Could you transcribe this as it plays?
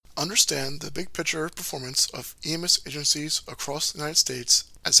Understand the big picture performance of EMS agencies across the United States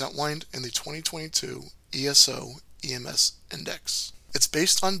as outlined in the 2022 ESO EMS Index. It's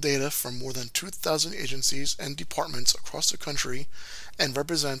based on data from more than 2,000 agencies and departments across the country and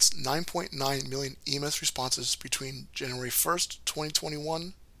represents 9.9 million EMS responses between January 1st,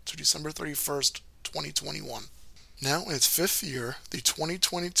 2021 to December 31st, 2021. Now in its fifth year, the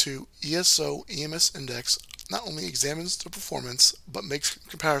 2022 ESO EMS Index not only examines the performance, but makes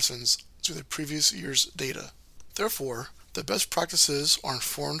comparisons to the previous year's data. Therefore, the best practices are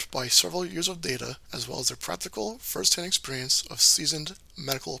informed by several years of data as well as the practical, first-hand experience of seasoned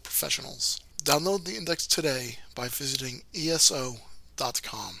medical professionals. Download the index today by visiting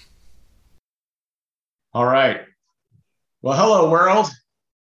ESO.com. All right. Well, hello, world.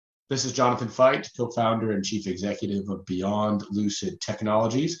 This is Jonathan Fite, co-founder and chief executive of Beyond Lucid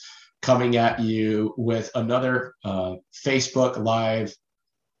Technologies, coming at you with another Facebook Live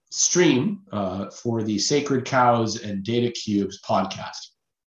stream for the Sacred Cows and Data Cubes podcast.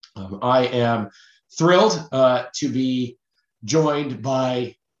 I am thrilled to be joined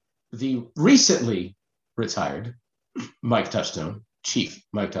by the recently retired Mike Touchstone, Chief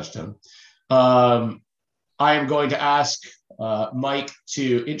Mike Touchstone. I am going to ask Mike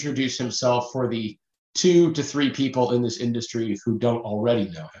to introduce himself for the 2 to 3 people in this industry who don't already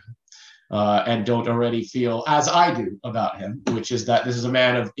know him. And don't already feel as I do about him, which is that this is a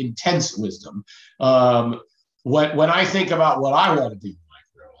man of intense wisdom. When I think about what I want to do in my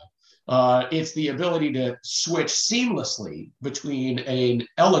career, it's the ability to switch seamlessly between an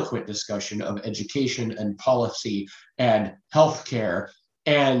eloquent discussion of education and policy and healthcare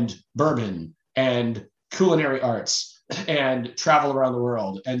and bourbon and culinary arts and travel around the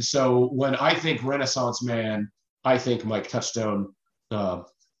world. And so when I think Renaissance man, I think Mike Touchstone.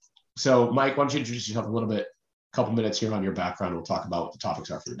 So, Mike, why don't you introduce yourself a little bit, a couple minutes here on your background. We'll talk about what the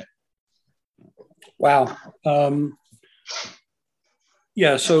topics are for today. Wow.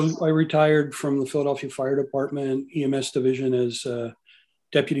 So I retired from the Philadelphia Fire Department EMS division as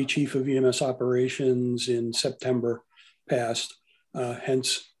Deputy Chief of EMS Operations in September past,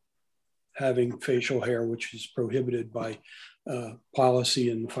 hence having facial hair, which is prohibited by policy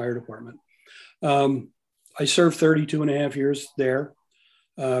in the fire department. I served 32 and a half years there.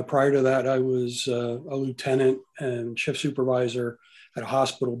 Prior to that, I was a lieutenant and shift supervisor at a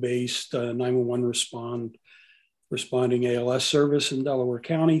hospital-based 911 responding ALS service in Delaware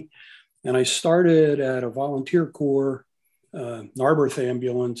County. And I started at a volunteer corps, Narberth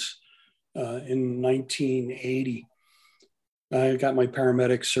ambulance in 1980. I got my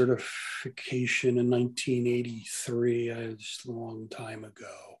paramedic certification in 1983. It's a long time ago.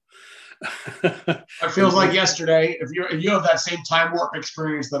 It feels like yesterday. If you have that same time warp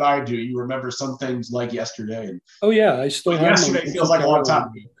experience that I do, you remember some things like yesterday. Oh yeah, I still have yesterday feels like a long time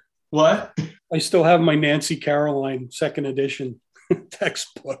ago. What? I still have my Nancy Caroline second edition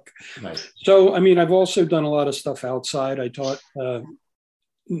textbook. Nice. So, I mean, I've also done a lot of stuff outside. I taught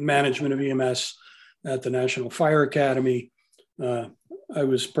management of EMS at the National Fire Academy. I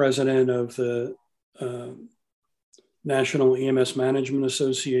was president of the National EMS Management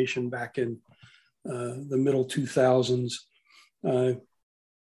Association back in the middle 2000s.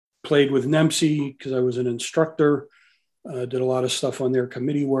 Played with NEMC because I was an instructor, did a lot of stuff on their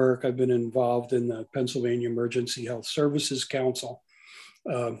committee work. I've been involved in the Pennsylvania Emergency Health Services Council,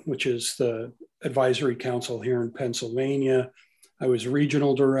 which is the advisory council here in Pennsylvania. I was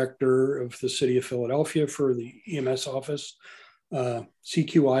regional director of the city of Philadelphia for the EMS office,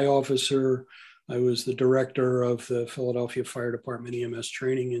 CQI officer. I was the director of the Philadelphia Fire Department EMS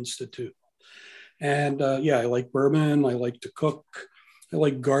Training Institute. And I like bourbon. I like to cook. I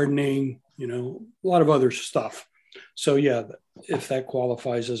like gardening, a lot of other stuff. So yeah, if that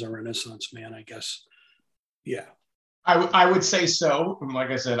qualifies as a Renaissance man, I guess, yeah. I would say so. Like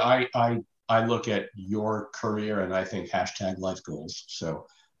I said, I look at your career and I think #life goals. So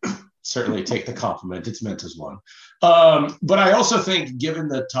certainly take the compliment. It's meant as one. But I also think, given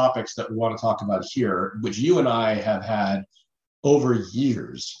the topics that we want to talk about here, which you and I have had over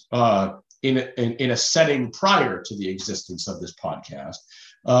years in a setting prior to the existence of this podcast,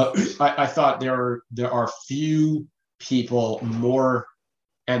 I thought there are few people more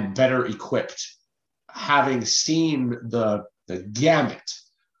and better equipped, having seen the gamut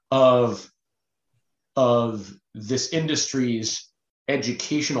of this industry's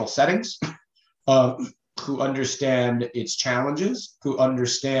educational settings, who understand its challenges, who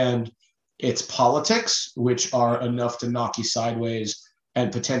understand its politics, which are enough to knock you sideways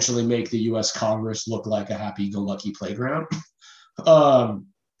and potentially make the US Congress look like a happy-go-lucky playground. And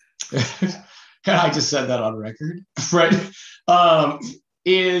I just said that on record, right?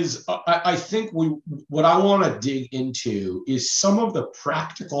 is I think what I want to dig into is some of the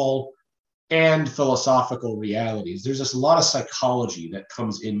practical and philosophical realities. There's just a lot of psychology that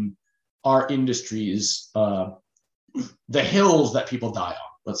comes in our industries, the hills that people die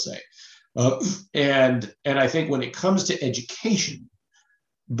on, let's say. And I think when it comes to education,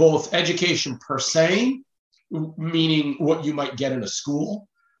 both education per se, meaning what you might get in a school,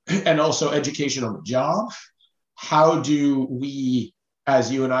 and also education on the job, how do we,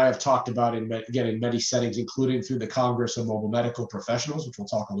 as you and I have talked about in many settings, including through the Congress of Mobile Medical Professionals, which we'll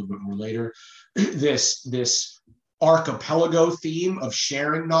talk a little bit more later, this archipelago theme of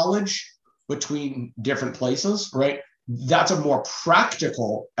sharing knowledge between different places, right? That's a more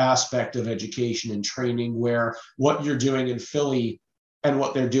practical aspect of education and training, where what you're doing in Philly and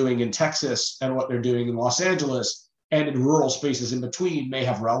what they're doing in Texas and what they're doing in Los Angeles and in rural spaces in between may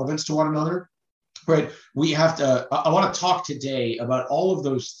have relevance to one another, right? I want to talk today about all of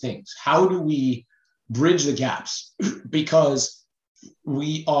those things. How do we bridge the gaps? Because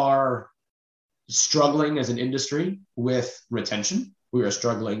we are struggling as an industry with retention. We are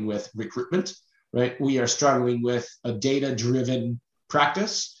struggling with recruitment, right? We are struggling with a data-driven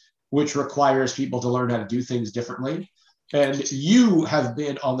practice, which requires people to learn how to do things differently. And you have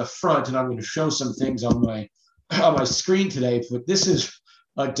been on the front, and I'm going to show some things on my screen today, but this is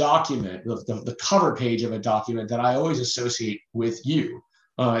a document, the cover page of a document that I always associate with you.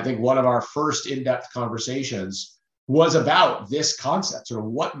 I think one of our first in-depth conversations was about this concept, sort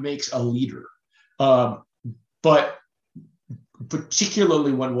of what makes a leader. But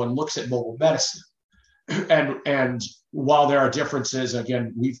particularly when one looks at mobile medicine, and while there are differences,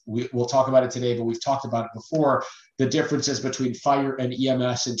 again, we'll talk about it today, but we've talked about it before, the differences between fire and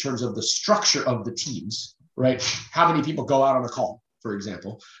EMS in terms of the structure of the teams, right? How many people go out on a call, for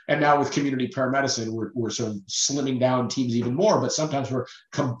example. And now with community paramedicine, we're sort of slimming down teams even more, but sometimes we're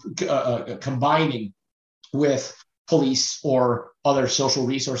combining with police or other social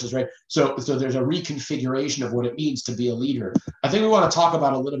resources, right? So there's a reconfiguration of what it means to be a leader. I think we want to talk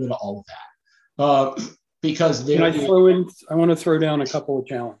about a little bit of all of that. Because I want to throw down a couple of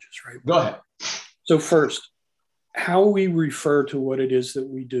challenges, right? Go ahead. So first, how we refer to what it is that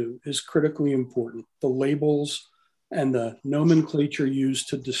we do is critically important. The labels and the nomenclature used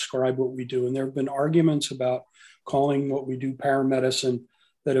to describe what we do. And there have been arguments about calling what we do paramedicine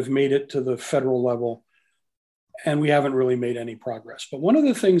that have made it to the federal level, and we haven't really made any progress. But one of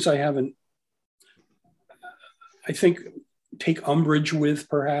the things I think, take umbrage with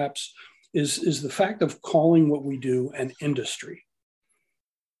perhaps is the fact of calling what we do an industry.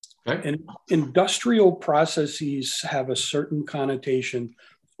 Okay. And industrial processes have a certain connotation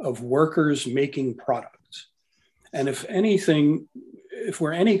of workers making products. And if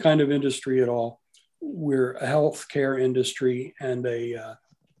we're any kind of industry at all, we're a healthcare industry and a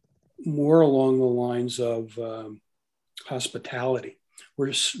more along the lines of hospitality.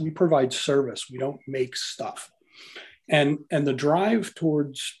 We provide service. We don't make stuff. And the drive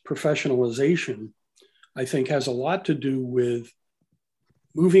towards professionalization, I think, has a lot to do with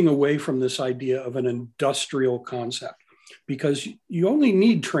moving away from this idea of an industrial concept, because you only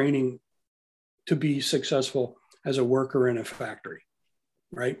need training to be successful as a worker in a factory,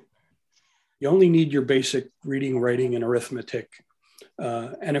 right? You only need your basic reading, writing, and arithmetic.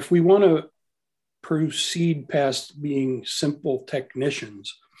 And if we want to proceed past being simple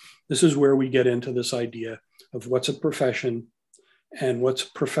technicians, this is where we get into this idea of what's a profession and what's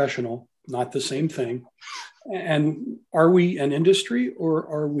professional, not the same thing. And are we an industry or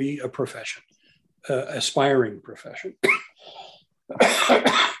are we a profession, aspiring profession?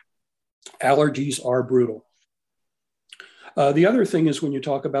 Allergies are brutal. The other thing is when you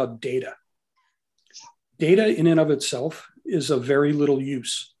talk about data. Data in and of itself is of very little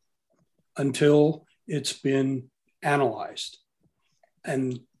use until it's been analyzed.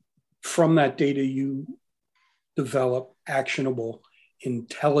 And from that data, you develop actionable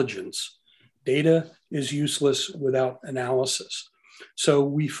intelligence. Data is useless without analysis. So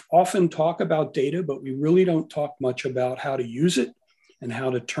we often talk about data, but we really don't talk much about how to use it and how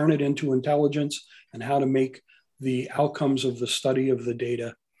to turn it into intelligence and how to make the outcomes of the study of the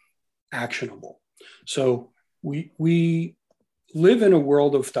data actionable. So we live in a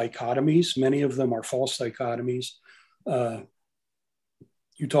world of dichotomies. Many of them are false dichotomies.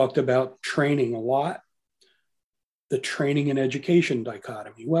 You talked about training a lot, the training and education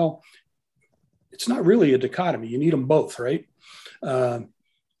dichotomy. Well, it's not really a dichotomy. You need them both, right?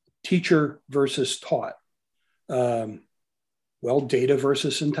 Teacher versus taught. Data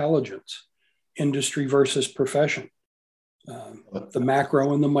versus intelligence. Industry versus profession. The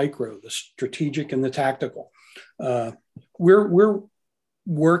macro and the micro, the strategic and the tactical. We're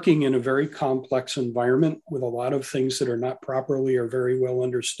working in a very complex environment with a lot of things that are not properly or very well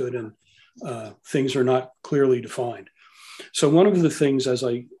understood, and things are not clearly defined. So one of the things, as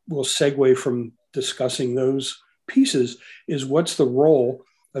I will segue from discussing those pieces, is what's the role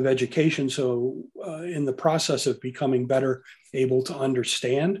of education? So in the process of becoming better able to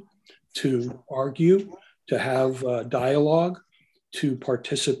understand, to argue, to have dialogue, to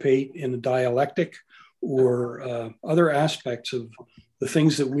participate in a dialectic, or other aspects of the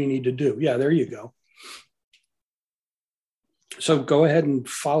things that we need to do. Yeah, there you go. So go ahead and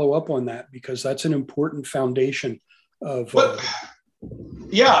follow up on that, because that's an important foundation of.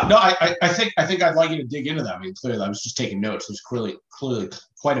 Yeah, no, I think I'd like you to dig into that. I mean, clearly, I was just taking notes. There's clearly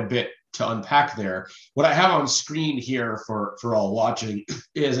quite a bit to unpack there. What I have on screen here for all watching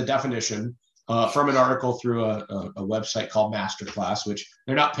is a definition from an article through a website called Masterclass, which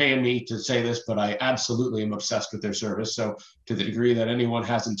they're not paying me to say this, but I absolutely am obsessed with their service. So to the degree that anyone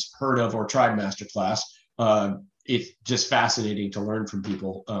hasn't heard of or tried Masterclass, it's just fascinating to learn from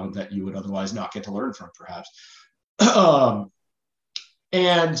people that you would otherwise not get to learn from, perhaps.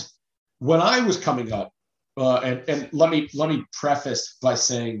 And when I was coming up, and let me preface by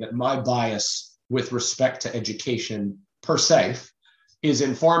saying that my bias with respect to education per se is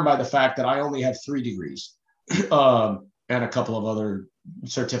informed by the fact that I only have 3 degrees and a couple of other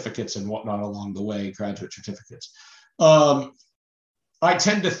certificates and whatnot along the way, graduate certificates. I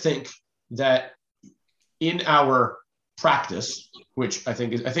tend to think that in our practice, which I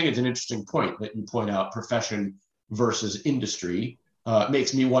think it's an interesting point that you point out, profession versus industry,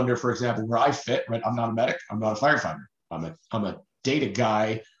 makes me wonder, for example, where I fit. Right, I'm not a medic, I'm not a firefighter. I'm a data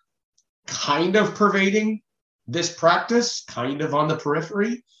guy, kind of pervading this practice, kind of on the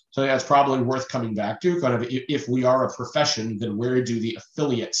periphery. So that's probably worth coming back to. Kind of, if we are a profession, then where do the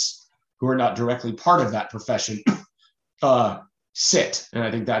affiliates who are not directly part of that profession sit? And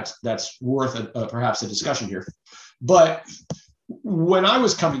I think that's worth perhaps a discussion here. But when I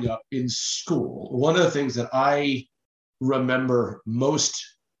was coming up in school, one of the things that I remember most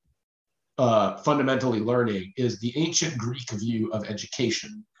fundamentally learning is the ancient Greek view of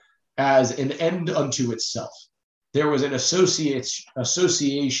education as an end unto itself. There was an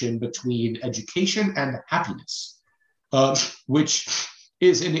association between education and happiness, which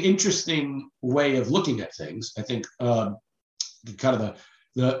is an interesting way of looking at things. I think kind of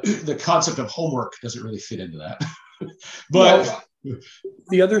the concept of homework doesn't really fit into that. But well,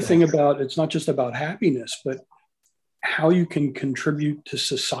 the other thing about it's not just about happiness, but how you can contribute to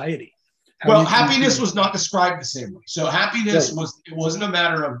society. Well, happiness was not described the same way. So happiness it wasn't a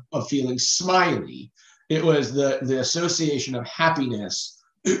matter of feeling smiley. It was the association of happiness.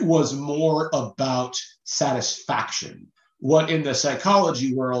 It was more about satisfaction, what in the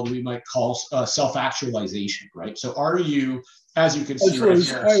psychology world we might call self-actualization, right? So are you, as you can see right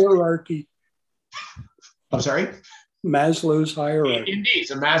here, hierarchy. I'm sorry? Maslow's hierarchy. Indeed,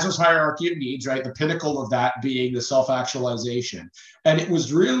 so Maslow's hierarchy of needs, right? The pinnacle of that being the self-actualization. And it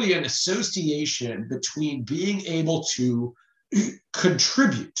was really an association between being able to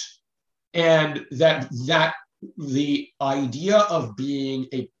contribute, and that the idea of being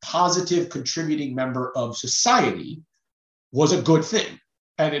a positive contributing member of society was a good thing.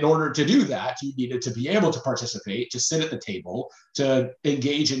 And in order to do that, you needed to be able to participate, to sit at the table, to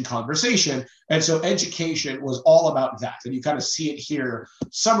engage in conversation. And so education was all about that. And you kind of see it here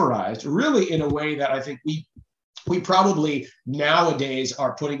summarized really in a way that I think we probably nowadays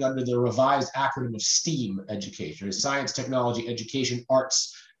are putting under the revised acronym of STEAM education: science, technology, education,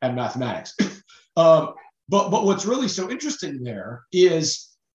 arts, and mathematics. But what's really so interesting there is,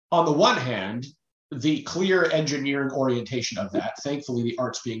 on the one hand, the clear engineering orientation of that. Thankfully, the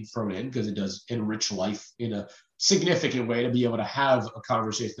arts being thrown in, because it does enrich life in a significant way to be able to have a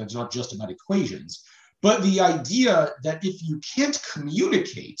conversation that's not just about equations. But the idea that if you can't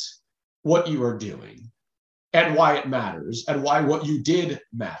communicate what you are doing and why it matters and why what you did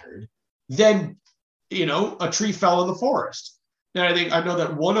mattered, then, a tree fell in the forest. And I know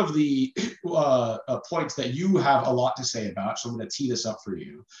that one of the points that you have a lot to say about, so I'm going to tee this up for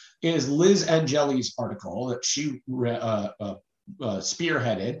you, is Liz Angeli's article that she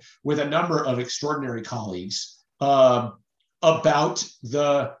spearheaded with a number of extraordinary colleagues about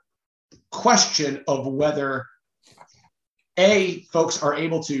the question of whether, A, folks are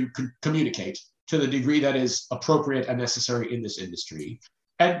able to communicate to the degree that is appropriate and necessary in this industry,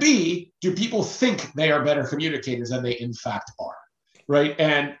 and B, do people think they are better communicators than they in fact are, right?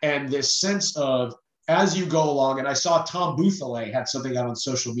 And this sense of, as you go along, and I saw Tom Boothaway had something out on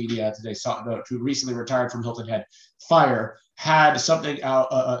social media today, who recently retired from Hilton Head Fire, had something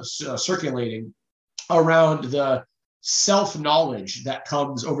out circulating around the self-knowledge that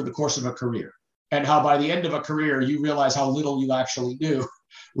comes over the course of a career, and how by the end of a career, you realize how little you actually knew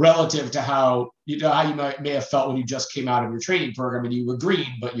relative to how you may have felt when you just came out of your training program and you were green,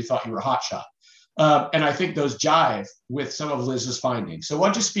 but you thought you were a hotshot. And I think those jive with some of Liz's findings. So why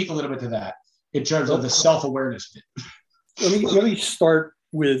don't you speak a little bit to that in terms of the self-awareness bit? Let me start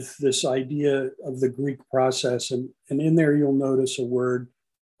with this idea of the Greek process. And in there, you'll notice a word,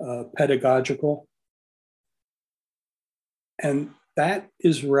 pedagogical. And that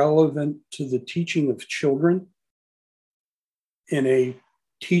is relevant to the teaching of children in a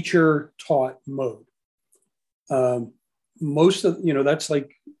teacher-taught mode. Most of, that's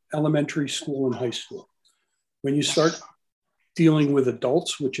like elementary school and high school. When you start dealing with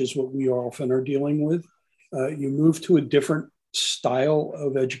adults, which is what we often are dealing with, you move to a different style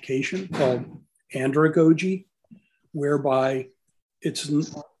of education called andragogy, whereby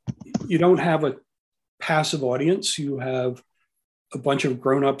you don't have a passive audience. You have a bunch of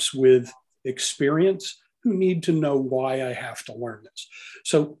grown-ups with experience who need to know why I have to learn this.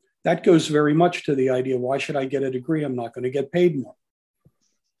 So that goes very much to the idea, why should I get a degree? I'm not going to get paid more.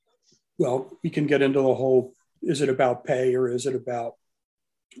 Well, we can get into the whole, is it about pay or is it about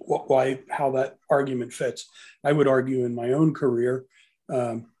how that argument fits? I would argue in my own career,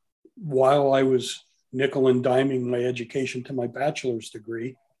 while I was nickel and diming my education to my bachelor's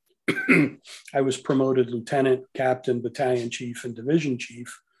degree, I was promoted lieutenant, captain, battalion chief, and division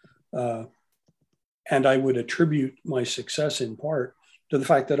chief. And I would attribute my success in part to the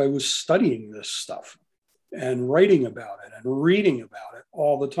fact that I was studying this stuff and writing about it and reading about it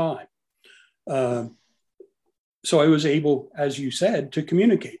all the time. So I was able, as you said, to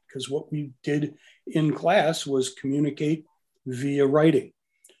communicate, because what we did in class was communicate via writing.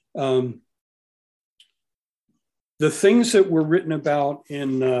 The things that were written about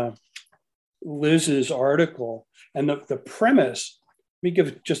in Liz's article and the premise, let me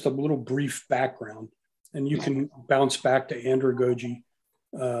give just a little brief background, and you can bounce back to andragogy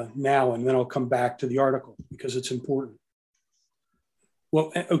now, and then I'll come back to the article because it's important.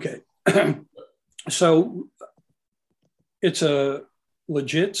 Well, okay. So it's a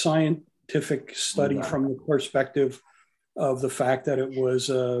legit scientific study from the perspective of the fact that it was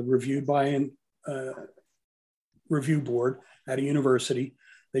reviewed by a review board at a university.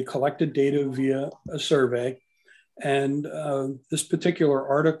 They collected data via a survey. And this particular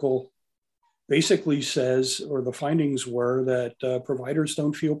article basically says, or the findings were, that providers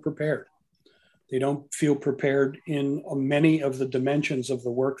don't feel prepared. They don't feel prepared in many of the dimensions of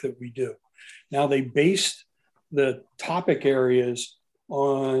the work that we do. Now, they based the topic areas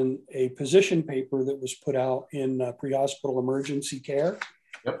on a position paper that was put out in pre-hospital emergency care.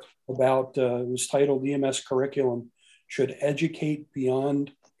 Yep. It was titled EMS Curriculum Should Educate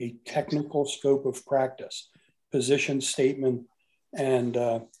Beyond a Technical Scope of Practice, Position Statement, and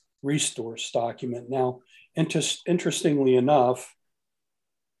Resource Document. Now, interestingly enough,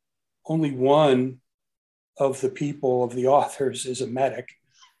 only one of the authors is a medic.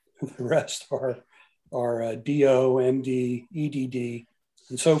 The rest are DO, MD, EDD,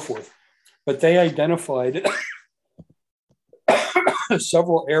 and so forth. But they identified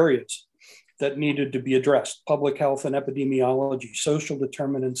several areas that needed to be addressed: public health and epidemiology, social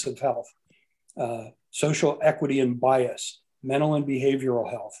determinants of health, social equity and bias, mental and behavioral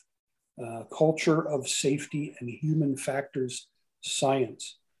health, culture of safety and human factors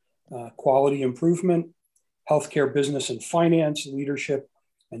science, quality improvement, healthcare business and finance, leadership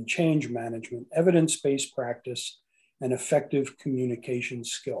and change management, evidence-based practice, and effective communication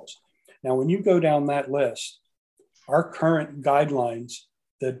skills. Now, when you go down that list, our current guidelines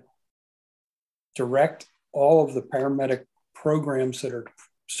that direct all of the paramedic programs that are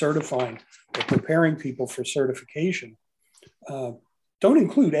certifying or preparing people for certification don't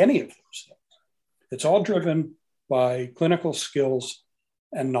include any of those things. It's all driven by clinical skills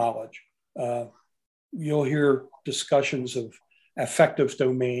and knowledge. You'll hear discussions of affective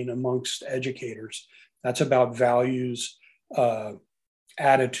domain amongst educators. That's about values,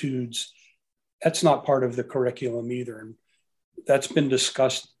 attitudes. That's not part of the curriculum either. And that's been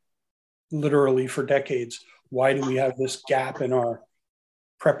discussed literally for decades. Why do we have this gap in our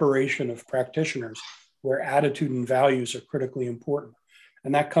preparation of practitioners where attitude and values are critically important?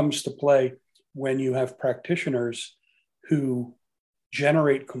 And that comes to play when you have practitioners who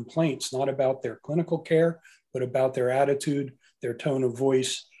generate complaints, not about their clinical care, but about their attitude, their tone of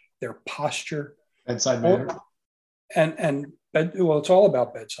voice, their posture. Bedside manner. Well, it's all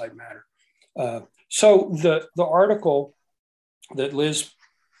about bedside manner. So the article that Liz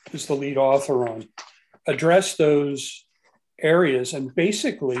is the lead author on addressed those areas and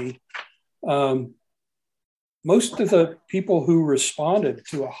basically most of the people who responded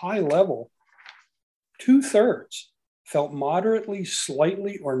to a high level, 2/3 felt moderately,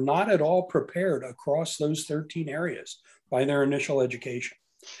 slightly, or not at all prepared across those 13 areas by their initial education.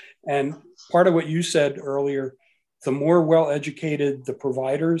 And part of what you said earlier, the more well-educated the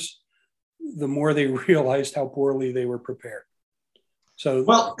providers, the more they realized how poorly they were prepared. So the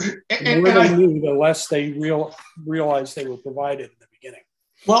more they knew, the less they realized they were provided in the beginning.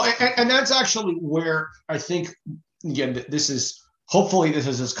 Well, and that's actually where I think, again, hopefully this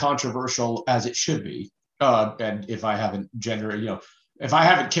is as controversial as it should be. And if I haven't if I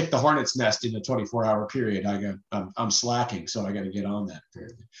haven't kicked the hornet's nest in a 24-hour period, I'm slacking, so I got to get on that.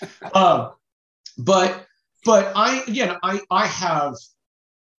 But I have,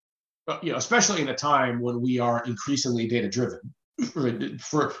 especially in a time when we are increasingly data driven,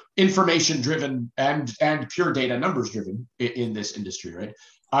 for information driven and pure data numbers driven in this industry, right?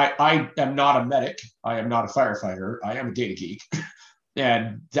 I am not a medic. I am not a firefighter. I am a data geek.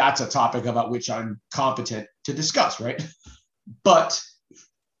 And that's a topic about which I'm competent to discuss, right? But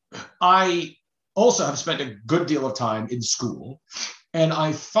I also have spent a good deal of time in school, and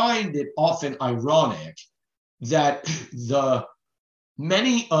I find it often ironic that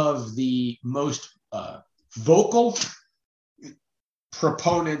many of the most vocal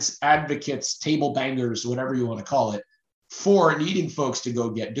proponents, advocates, table bangers, whatever you want to call it, for needing folks to go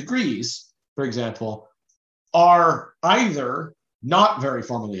get degrees, for example, are either not very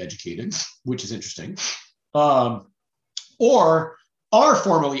formally educated, which is interesting, or are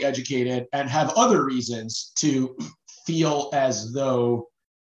formally educated and have other reasons to feel as though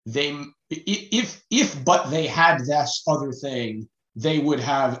if but they had this other thing, they would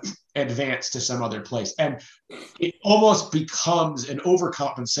have advanced to some other place. And it almost becomes an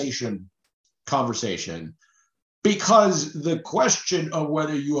overcompensation conversation, because the question of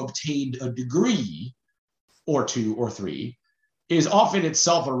whether you obtained a degree or 2 or 3 is often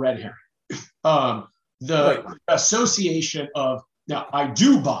itself a red herring. The association of, now I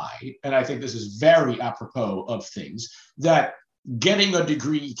do buy, and I think this is very apropos of things, that getting a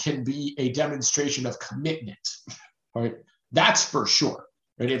degree can be a demonstration of commitment, right? That's for sure.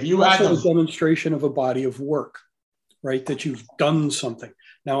 Right? If you also a demonstration of a body of work, right? That you've done something.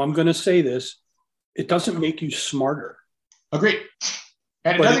 Now I'm going to say this, it doesn't make you smarter. Agreed.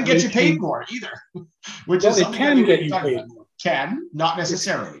 And it doesn't get you paid more either, which is something it can get you paid more. Can, not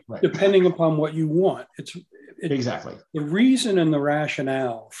necessarily. Right. Depending upon what you want. Exactly. The reason and the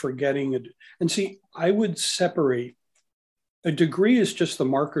rationale for getting it. And see, I would separate, a degree is just the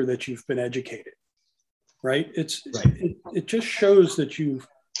marker that you've been educated, right? It just shows that you've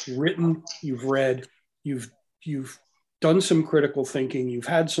written, you've read, you've done some critical thinking, you've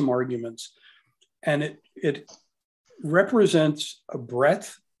had some arguments, and it represents a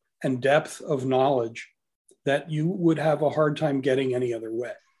breadth and depth of knowledge that you would have a hard time getting any other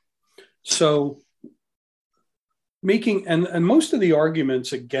way. So and most of the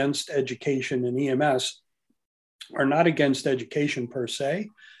arguments against education in EMS are not against education per se,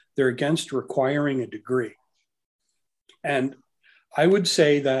 they're against requiring a degree. And I would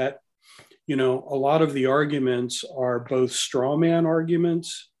say that, a lot of the arguments are both straw man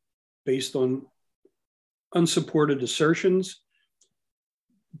arguments based on unsupported assertions,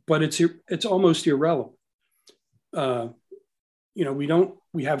 but it's almost irrelevant.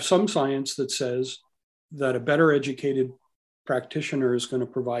 We have some science that says that a better educated practitioner is going to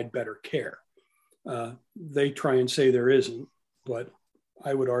provide better care. They try and say there isn't, but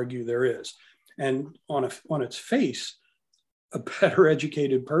I would argue there is. And on its face, a better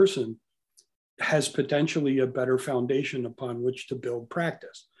educated person has potentially a better foundation upon which to build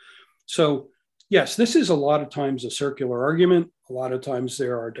practice. So yes, this is a lot of times a circular argument. A lot of times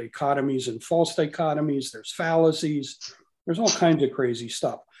there are dichotomies and false dichotomies. There's fallacies. There's all kinds of crazy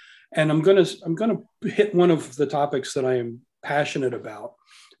stuff. And I'm going to hit one of the topics that I am passionate about,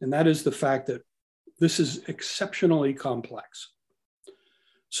 and that is the fact that this is exceptionally complex.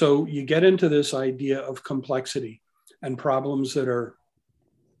 So you get into this idea of complexity and problems that are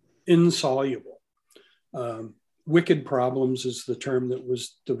insoluble. Wicked problems is the term that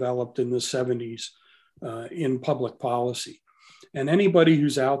was developed in the 70s in public policy. And anybody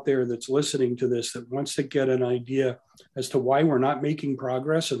who's out there that's listening to this that wants to get an idea as to why we're not making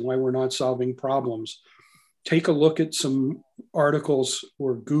progress and why we're not solving problems, take a look at some articles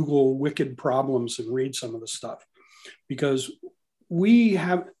or Google wicked problems and read some of the stuff, because we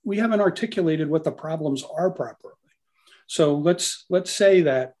haven't articulated what the problems are properly. So let's say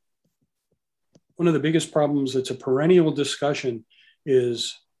that one of the biggest problems that's a perennial discussion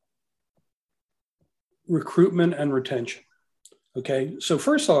is recruitment and retention. Okay, so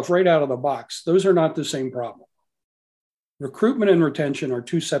first off, right out of the box, those are not the same problem. Recruitment and retention are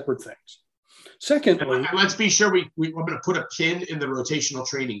two separate things. Secondly, and let's be sure we're going to put a pin in the rotational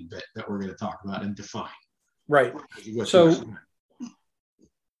training bit that we're going to talk about and define. Right. So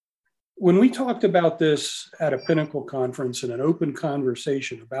when we talked about this at a Pinnacle conference in an open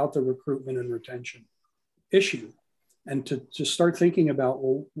conversation about the recruitment and retention issue, and to start thinking about,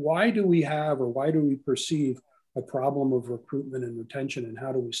 well, why do we have or why do we perceive a problem of recruitment and retention, and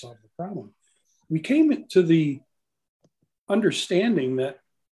how do we solve the problem? We came to the understanding that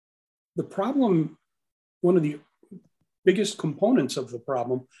the problem, one of the biggest components of the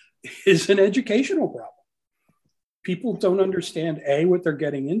problem, is an educational problem. People don't understand, A, what they're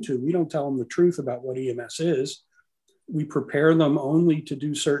getting into. We don't tell them the truth about what EMS is. We prepare them only to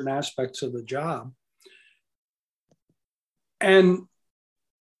do certain aspects of the job. And,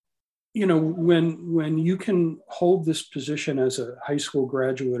 you know, when you can hold this position as a high school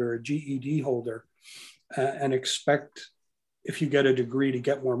graduate or a GED holder and expect, if you get a degree, to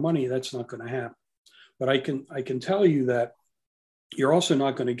get more money, that's not going to happen. But I can tell you that you're also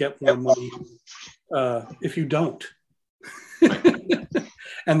not going to get more money if you don't.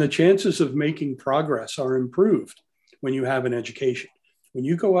 And the chances of making progress are improved when you have an education. When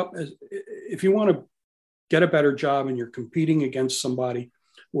you go up, if you want to get a better job and you're competing against somebody,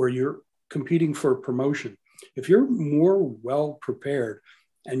 or you're competing for a promotion, if you're more well prepared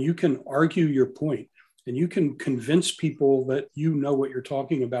and you can argue your point and you can convince people that you know what you're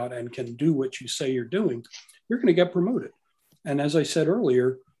talking about and can do what you say you're doing, you're going to get promoted. And as I said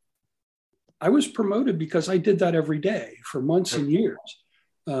earlier, I was promoted because I did that every day for months and years.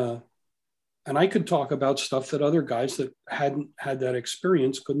 And I could talk about stuff that other guys that hadn't had that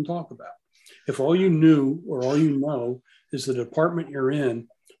experience couldn't talk about. If all you knew or all you know is the department you're in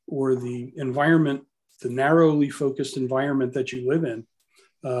or the environment, the narrowly focused environment that you live in,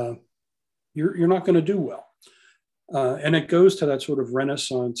 you're not going to do well. And it goes to that sort of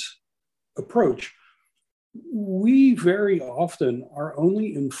Renaissance approach. We very often are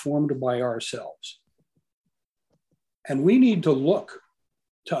only informed by ourselves. And we need to look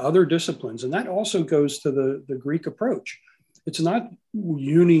to other disciplines. And that also goes to the Greek approach. It's not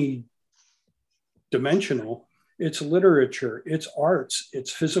unidimensional. It's literature, it's arts,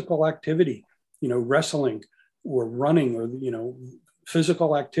 it's physical activity, you know, wrestling or running or, you know,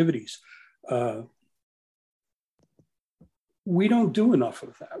 physical activities. We don't do enough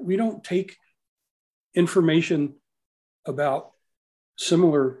of that. We don't take information about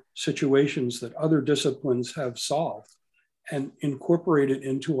similar situations that other disciplines have solved and incorporate it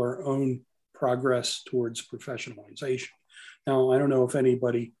into our own progress towards professionalization. Now, I don't know if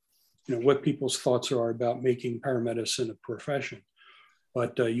anybody, you know, what people's thoughts are about making paramedicine a profession,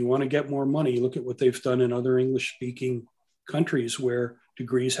 but you want to get more money. Look at what they've done in other English-speaking countries where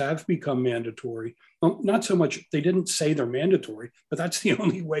degrees have become mandatory. Well, not so much, they didn't say they're mandatory, but that's the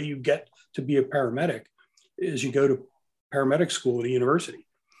only way you get to be a paramedic is you go to paramedic school at a university.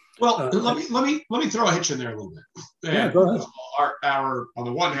 Well, let me throw a hitch in there a little bit. Yeah, go ahead. Our on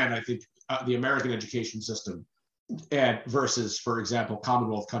the one hand, I think the American education system and versus, for example,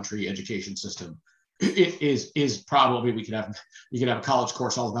 Commonwealth country education system, it is probably we can have a college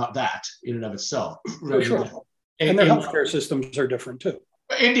course all about that in and of itself. For sure. And their healthcare systems are different too.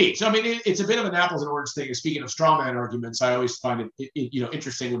 Indeed. So I mean, it's a bit of an apples and oranges thing. And speaking of strawman arguments, I always find it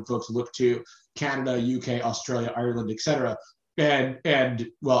interesting when folks look to Canada, UK, Australia, Ireland, etc. And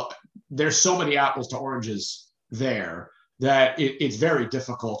well, there's so many apples to oranges there that it's very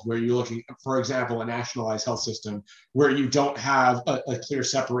difficult where you're looking, for example, a nationalized health system where you don't have a clear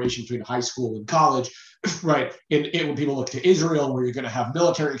separation between high school and college, right? And when people look to Israel, where you're going to have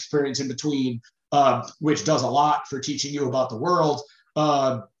military experience in between, which does a lot for teaching you about the world.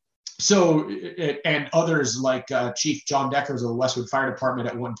 And others like Chief John Deckers of the Westwood Fire Department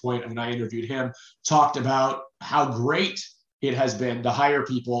at one point, when I interviewed him, talked about how great it has been to hire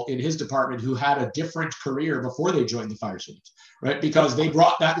people in his department who had a different career before they joined the fire service, right? Because they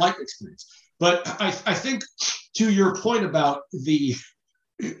brought that life experience. But I think to your point about the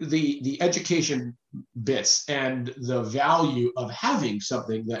education bits and the value of having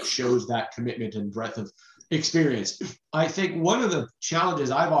something that shows that commitment and breadth of experience, I think one of the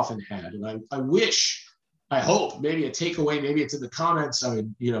challenges I've often had, and I hope maybe a takeaway, maybe it's in the comments. I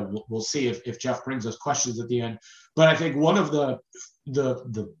mean, we'll see if Jeff brings us questions at the end. But I think one of the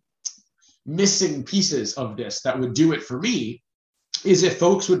missing pieces of this that would do it for me is if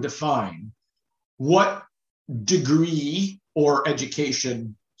folks would define what degree or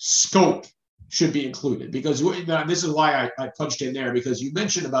education scope should be included. Because this is why I punched in there, because you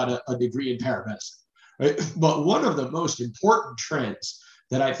mentioned about a degree in paramedicine, right? But one of the most important trends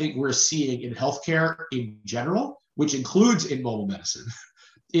that I think we're seeing in healthcare in general which includes in mobile medicine,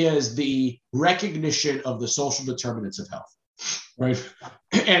 is the recognition of the social determinants of health, right?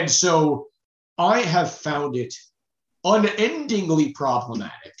 And so I have found it unendingly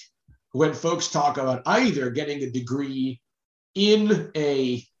problematic when folks talk about either getting a degree in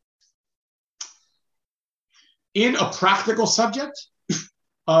a practical subject,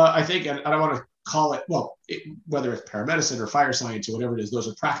 I think, and I don't want to call it, well, whether it's paramedicine or fire science or whatever it is, those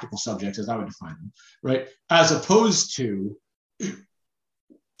are practical subjects as I would define them, right? As opposed to,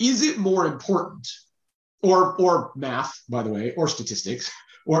 is it more important, or math, by the way, or statistics,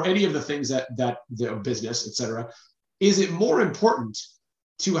 or any of the things that the business, et cetera, is it more important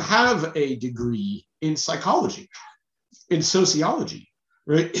to have a degree in psychology, in sociology,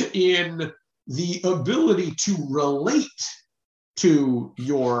 right? In the ability to relate to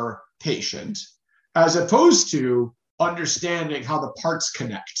your patient, as opposed to understanding how the parts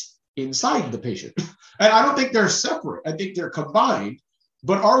connect inside the patient. And I don't think they're separate. I think they're combined.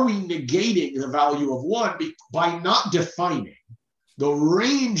 But are we negating the value of one by not defining the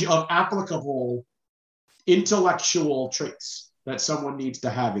range of applicable intellectual traits that someone needs to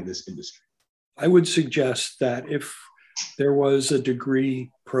have in this industry? I would suggest that if there was a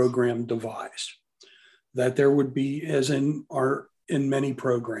degree program devised, that there would be, as in many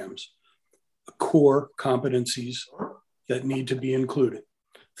programs, core competencies that need to be included.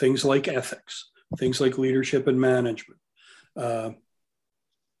 Things like ethics, things like leadership and management.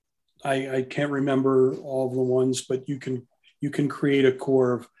 I can't remember all of the ones, but you can create a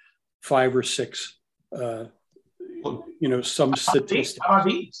core of 5 or 6, some statistics. How about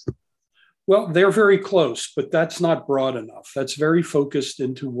these? Well, they're very close, but that's not broad enough. That's very focused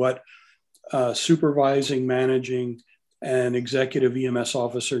into what supervising, managing, and executive EMS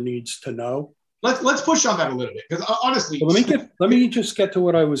officer needs to know. Let's push on that a little bit, because honestly, so let me just get to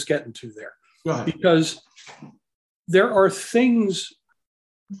what I was getting to there. Go ahead. Because there are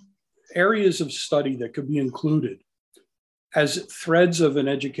areas of study that could be included as threads of an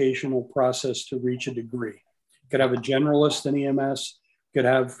educational process to reach a degree. You could have a generalist in EMS. You could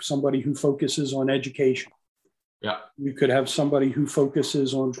have somebody who focuses on education. Yeah. You could have somebody who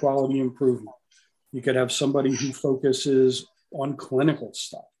focuses on quality improvement. You could have somebody who focuses on clinical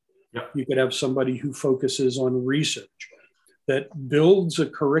stuff. Yeah. You could have somebody who focuses on research, that builds a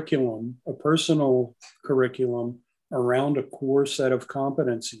curriculum, a personal curriculum around a core set of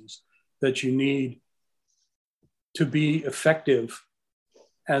competencies that you need to be effective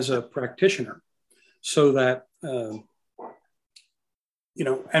as a practitioner. So that, and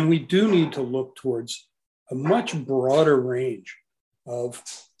we do need to look towards a much broader range of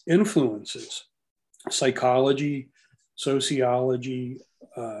influences: psychology, sociology,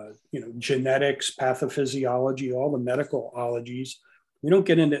 genetics, pathophysiology, all the medical ologies. We don't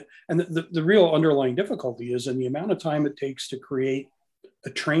get into, and the real underlying difficulty is in the amount of time it takes to create a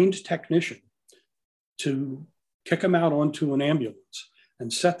trained technician, to kick them out onto an ambulance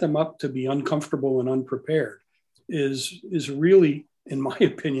and set them up to be uncomfortable and unprepared is really, in my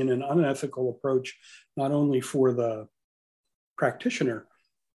opinion, an unethical approach, not only for the practitioner,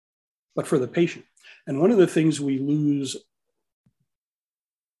 but for the patient. And one of the things we lose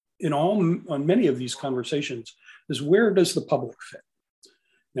on many of these conversations is, where does the public fit?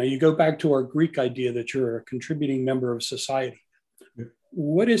 Now, you go back to our Greek idea that you're a contributing member of society.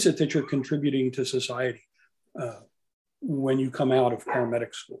 What is it that you're contributing to society when you come out of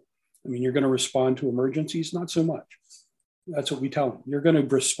paramedic school? I mean, you're going to respond to emergencies? Not so much. That's what we tell them. You're going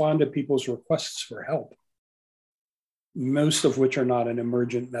to respond to people's requests for help, most of which are not an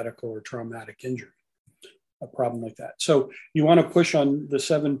emergent medical or traumatic injury, a problem like that. So you want to push on the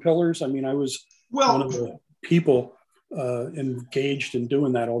 7 pillars? I mean, I was one of the people engaged in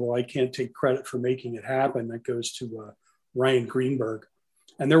doing that, although I can't take credit for making it happen. That goes to Ryan Greenberg.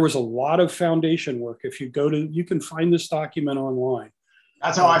 And there was a lot of foundation work. If you you can find this document online.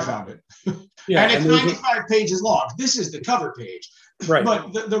 That's how I found it. Yeah, and it's 95 pages long. This is the cover page. Right.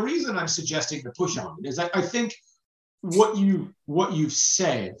 But the reason I'm suggesting the push on it is I think what you've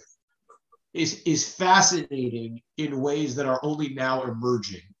said is fascinating in ways that are only now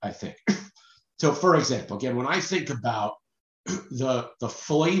emerging, I think. So, for example, again, when I think about the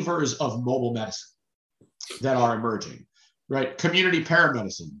flavors of mobile medicine that are emerging, right? Community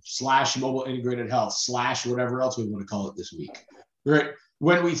paramedicine / mobile integrated health / whatever else we want to call it this week, right?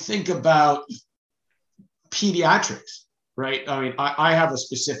 When we think about pediatrics, right? I mean, I have a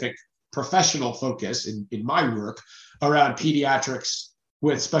specific professional focus in my work around pediatrics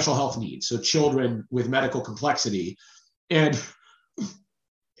with special health needs, so children with medical complexity. And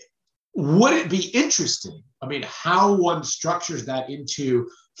would it be interesting? I mean, how one structures that into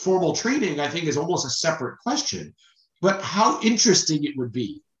formal training, I think, is almost a separate question. but how interesting it would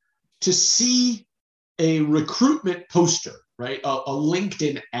be to see a recruitment poster, right? A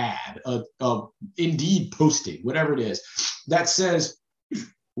LinkedIn ad, a Indeed posting, whatever it is, that says,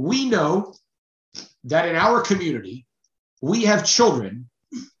 we know that in our community, we have children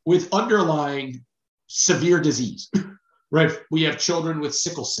with underlying severe disease, right? We have children with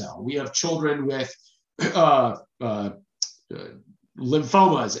sickle cell. We have children with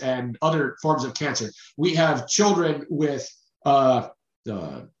lymphomas and other forms of cancer. We have children with a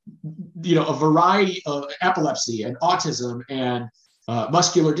variety of epilepsy and autism and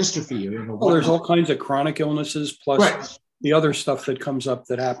muscular dystrophy. Well, there's all kinds of chronic illnesses plus the other stuff that comes up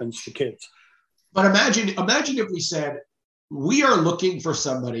that happens to kids. But imagine if we said, we are looking for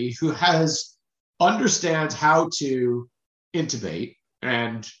somebody who understands how to intubate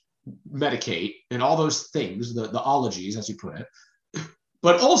and medicate and all those things, the ologies, as you put it,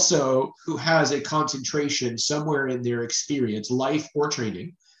 but also who has a concentration somewhere in their experience, life or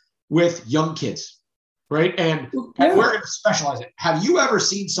training, with young kids, right? And we're going to specialize it. Have you ever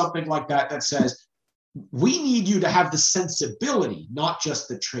seen something like that says, we need you to have the sensibility, not just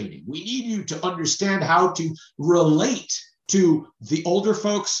the training. We need you to understand how to relate to the older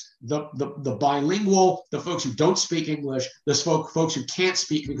folks, the bilingual, the folks who don't speak English, the folks who can't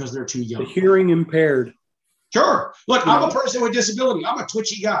speak because they're too young. The hearing impaired. Sure. Look, I'm a person with disability. I'm a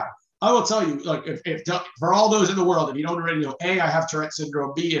twitchy guy. I will tell you, like, if for all those in the world, if you don't already know, A, I have Tourette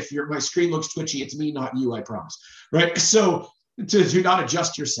syndrome. B, if my screen looks twitchy, it's me, not you, I promise. Right? So to do not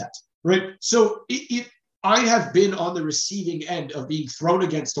adjust your set. Right? So I have been on the receiving end of being thrown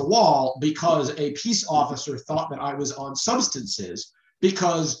against a wall because a peace officer thought that I was on substances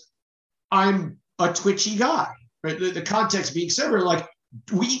because I'm a twitchy guy. Right? The context being similar, like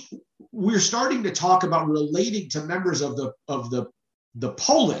we're starting to talk about relating to members of the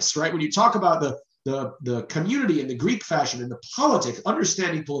polis, right? When you talk about the community in the Greek fashion and the politics,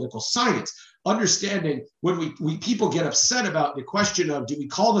 understanding political science, understanding when we people get upset about the question of, do we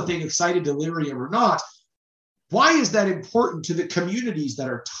call the thing excited delirium or not? Why is that important to the communities that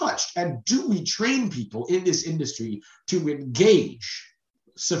are touched? And do we train people in this industry to engage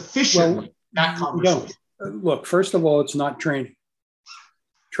sufficiently that conversation? Look, first of all, it's not training.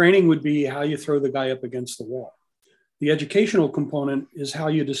 Training would be how you throw the guy up against the wall. The educational component is how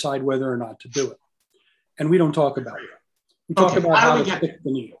you decide whether or not to do it. And we don't talk about it. We talk about how to stick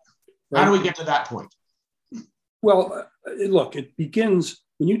the needle. Right? How do we get to that point? Well, look, it begins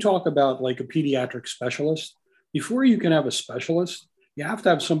when you talk about like a pediatric specialist. Before you can have a specialist, you have to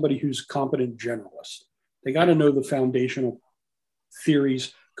have somebody who's a competent generalist. They got to know the foundational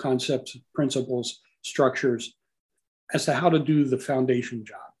theories, concepts, principles, structures as to how to do the foundation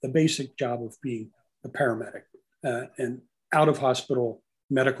job, the basic job of being a paramedic, an out-of-hospital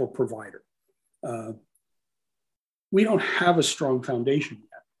medical provider. We don't have a strong foundation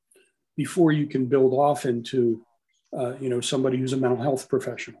yet before you can build off into, somebody who's a mental health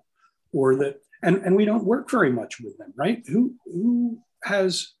professional, or that, and we don't work very much with them, right? Who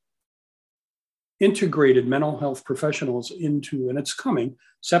has integrated mental health professionals into, and it's coming.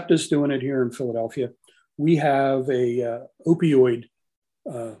 SEPTA's doing it here in Philadelphia. We have a opioid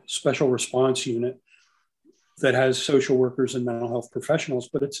special response unit that has social workers and mental health professionals,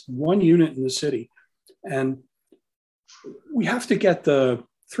 but it's one unit in the city. And we have to get the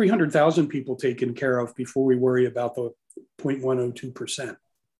 300,000 people taken care of before we worry about the 0.102%.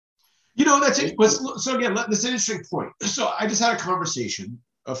 That's it. So again, that's an interesting point. So I just had a conversation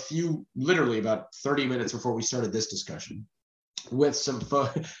literally about 30 minutes before we started this discussion with some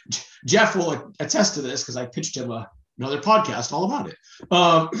folks. Jeff will attest to this because I pitched him another podcast all about it.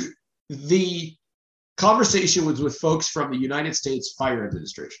 The conversation was with folks from the United States Fire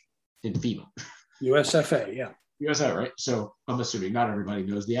Administration in FEMA. USFA, yeah. USFA, right? So I'm assuming not everybody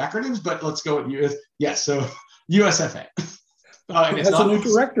knows the acronyms, but let's go with US. Yes, so USFA. And it has a new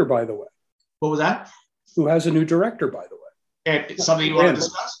director, by the way. What was that? Who has a new director, by the way. And it's something you want to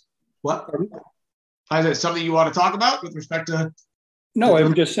discuss? What? Is it something you want to talk about with respect to? No,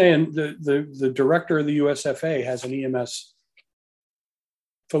 I'm just saying the director of the USFA has an EMS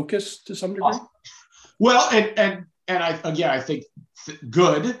focus to some degree. Awesome. Well, and I think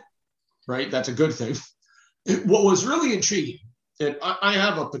good, right? That's a good thing. What was really intriguing, and I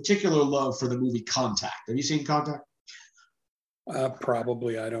have a particular love for the movie Contact. Have you seen Contact?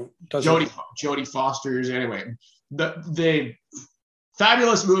 Probably. I don't. Jodie Foster's, anyway. The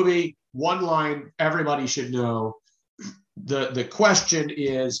fabulous movie, one line everybody should know. The question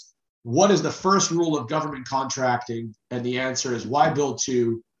is, what is the first rule of government contracting? And the answer is, why build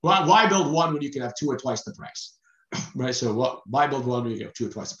two? Why build one when you can have two or twice the price? Right. So why build one when you can have two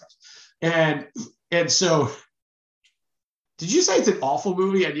or twice the price? And so Did you say it's an awful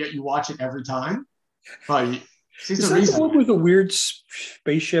movie and yet you watch it every time? Is that the one with a weird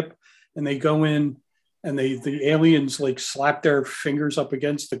spaceship and they go in and the aliens like slap their fingers up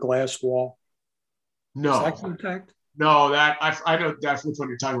against the glass wall? No. Is that Contact? No, that I know that's which one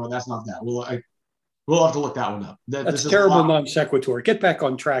you're talking about. That's not that. We'll have to look that one up. That's terrible non sequitur. Get back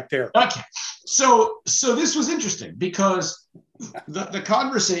on track there. Okay. So this was interesting because the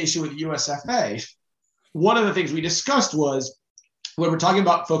conversation with USFA, one of the things we discussed was when we're talking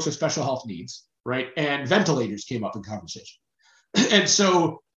about folks with special health needs, right? And ventilators came up in conversation. And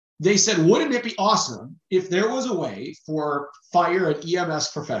so they said, wouldn't it be awesome if there was a way for fire and EMS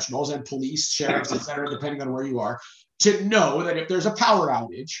professionals and police, sheriffs, et cetera, depending on where you are, to know that if there's a power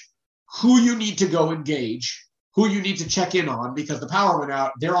outage, who you need to go engage, who you need to check in on because the power went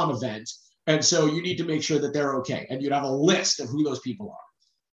out, they're on a vent. And so you need to make sure that they're okay. And you'd have a list of who those people are.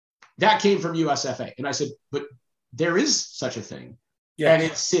 That came from USFA. And I said, but there is such a thing. Yes. And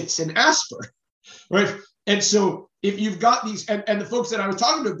it sits in ASPR, right? And so if you've got these, and the folks that I was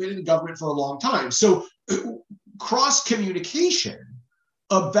talking to have been in the government for a long time. So cross communication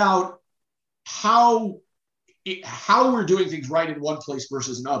about how we're doing things right in one place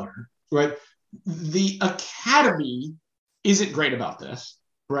versus another, right? The academy isn't great about this,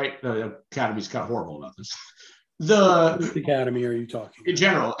 right? The academy's kind of horrible about this. Which academy are you talking? In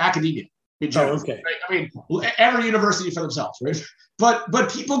general, academia. In general, okay. Right? I mean, every university for themselves, right?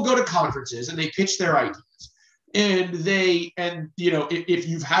 But people go to conferences and they pitch their ideas. And if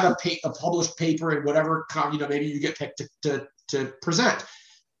you've had a published paper in whatever, maybe you get picked to present.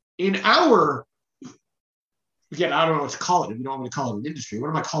 In our, again, I don't know what to call it. If you don't want me to call it an industry, what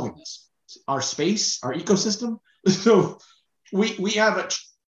am I calling this? Our space, our ecosystem. So we have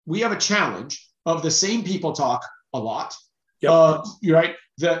a challenge of the same people talk a lot. Yep. Right.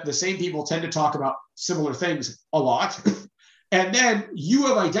 The same people tend to talk about similar things a lot. And then you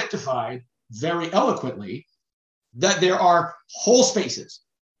have identified very eloquently that there are whole spaces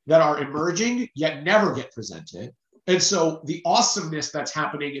that are emerging yet never get presented. And so the awesomeness that's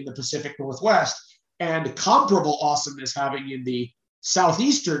happening in the Pacific Northwest and comparable awesomeness happening in the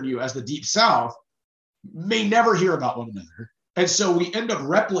Southeastern U.S., the Deep South, may never hear about one another. And so we end up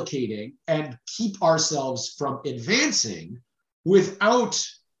replicating and keep ourselves from advancing without,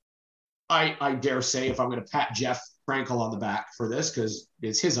 I dare say, if I'm going to pat Jeff Frankel on the back for this, because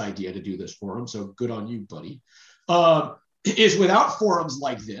it's his idea to do this for him, so good on you, buddy, is without forums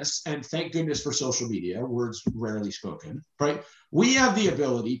like this, and thank goodness for social media, words rarely spoken, right? We have the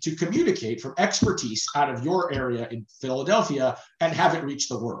ability to communicate from expertise out of your area in Philadelphia and have it reach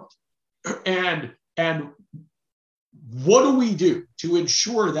the world. And what do we do to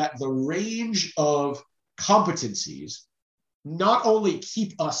ensure that the range of competencies not only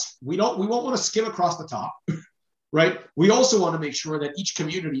keep us, we won't want to skim across the top, right? We also want to make sure that each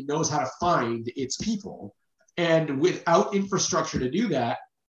community knows how to find its people. And without infrastructure to do that,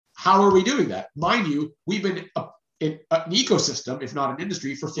 how are we doing that? Mind you, we've been in an ecosystem, if not an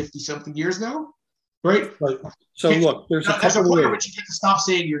industry, for 50-something years now, right? Right. So look, there's a as a couple point of at which you get to stop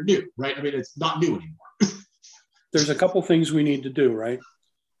saying you're new, right? I mean, it's not new anymore. There's a couple things we need to do, right?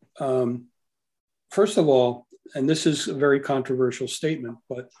 First of all, and this is a very controversial statement,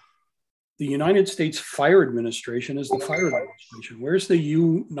 but the United States Fire Administration is the fire administration. Where's the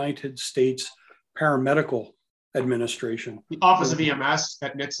United States Paramedical Administration? The Office of EMS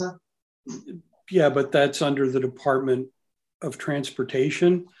at NHTSA? Yeah, but that's under the Department of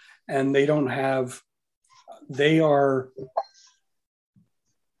Transportation, and they are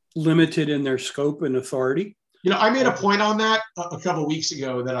limited in their scope and authority. I made a point on that a couple of weeks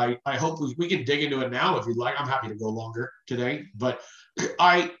ago that I hope we can dig into it now if you'd like. I'm happy to go longer today, but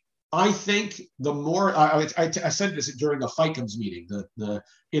I think the more I said this during the FICOMS meeting, the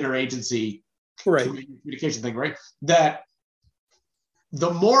interagency communication thing, right? That the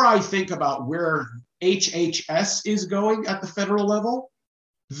more I think about where HHS is going at the federal level,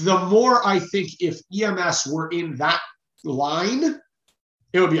 the more I think if EMS were in that line,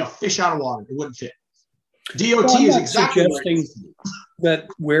 it would be a fish out of water. It wouldn't fit. DOT is exactly suggesting that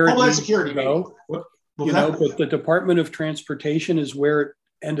where it needs Security to go, but the Department of Transportation is where it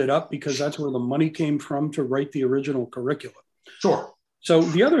ended up because that's where the money came from to write the original curriculum. Sure. So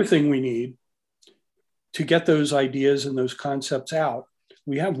the other thing we need to get those ideas and those concepts out,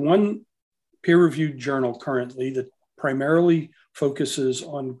 we have one peer-reviewed journal currently that primarily focuses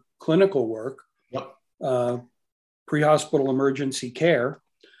on clinical work, pre-hospital emergency care.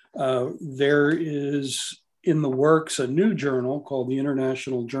 There is in the works a new journal called the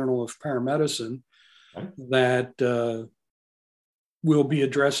International Journal of Paramedicine that will be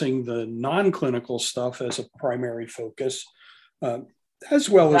addressing the non-clinical stuff as a primary focus. as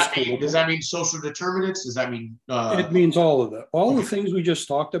well as does that mean social determinants? Does that mean it means all of that? All the things we just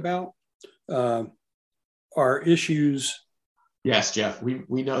talked about are issues. Yes, Jeff.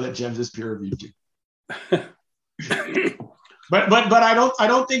 We know that GEMS is peer reviewed too. but I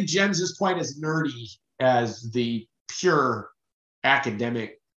don't think GEMS is quite as nerdy as the pure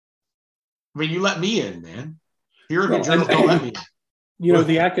academic. I mean, you let me in, man. Peer reviewed journals don't let me in. You know,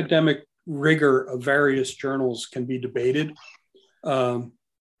 the academic rigor of various journals can be debated. I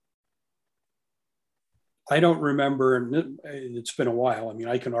don't remember, and it's been a while. I mean,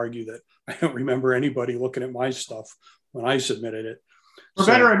 I can argue that I don't remember anybody looking at my stuff when I submitted it. For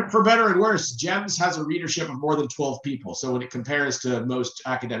better and worse, GEMS has a readership of more than 12 people. So when it compares to most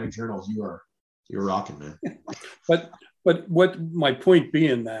academic journals, you're rocking, man. But what my point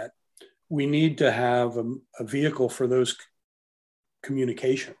being that we need to have a vehicle for those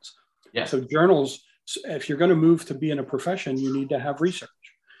communications. Yes. So journals, if you're going to move to be in a profession, you need to have research.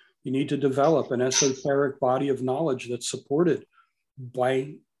 You need to develop an esoteric body of knowledge that's supported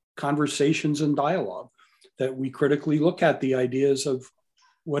by conversations and dialogue, that we critically look at the ideas of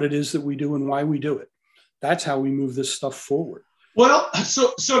what it is that we do and why we do it. That's how we move this stuff forward. Well,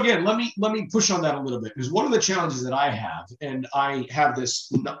 so again, let me push on that a little bit, because one of the challenges that I have, and I have this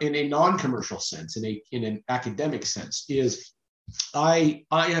in a non-commercial sense, in an academic sense, is I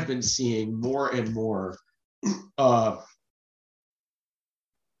have been seeing more and more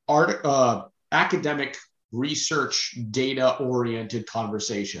academic research data-oriented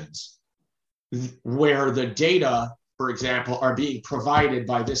conversations where the data, for example, are being provided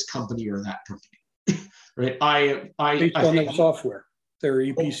by this company or that company, right? Based on their software, their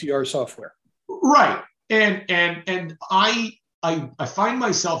EPCR software, right? And I find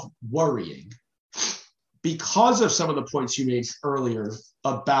myself worrying because of some of the points you made earlier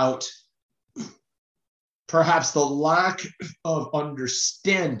about perhaps the lack of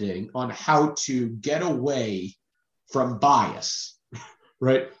understanding on how to get away from bias,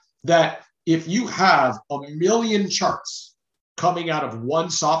 right? That if you have 1 million charts coming out of one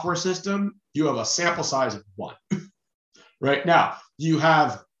software system, you have a sample size of 1, right? Now, you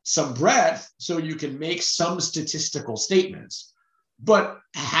have some breadth, so you can make some statistical statements, but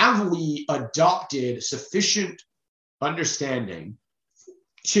have we adopted sufficient understanding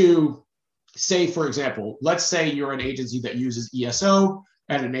to say, for example, let's say you're an agency that uses ESO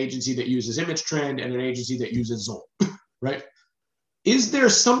and an agency that uses ImageTrend and an agency that uses Zoll, right? Is there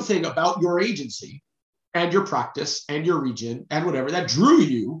something about your agency and your practice and your region and whatever that drew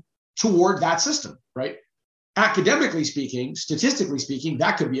you toward that system, right? Academically speaking, statistically speaking,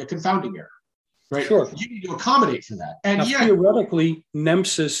 that could be a confounding error, right? Sure. You need to accommodate for that. And now, yet, theoretically,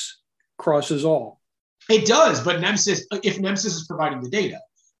 NEMSIS crosses all. It does, but if NEMSIS is providing the data,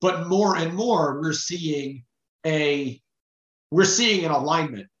 but more and more we're seeing an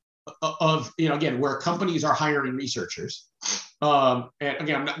alignment of, again, where companies are hiring researchers. And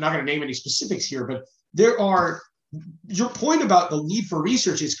again, I'm not going to name any specifics here, but your point about the need for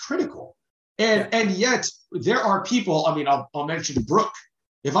research is critical. And yet there are people, I'll mention Brooke.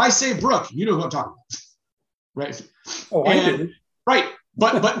 If I say Brooke, you know who I'm talking about, right? Oh, I do. Right.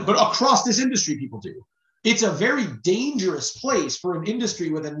 But across this industry, people do. It's a very dangerous place for an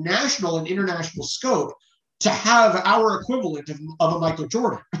industry with a national and international scope to have our equivalent of a Michael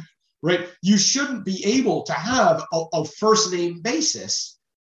Jordan, right? You shouldn't be able to have a first name basis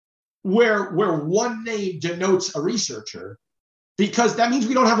where one name denotes a researcher, because that means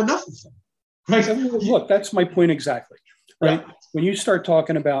we don't have enough of them, right? Look, that's my point exactly, right? Yeah. When you start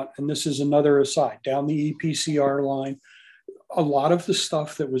talking about, and this is another aside, down the EPCR line, a lot of the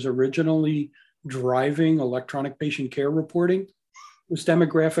stuff that was originally driving electronic patient care reporting was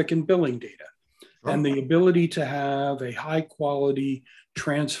demographic and billing data. And the ability to have a high quality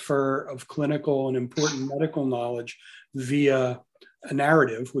transfer of clinical and important medical knowledge via a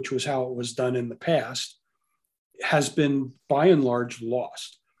narrative, which was how it was done in the past, has been by and large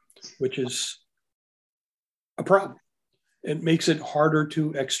lost, which is a problem. It makes it harder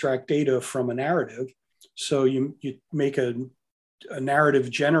to extract data from a narrative. So you make a narrative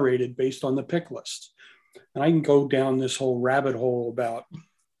generated based on the pick list. And I can go down this whole rabbit hole about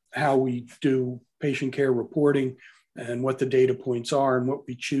how we do patient care reporting and what the data points are and what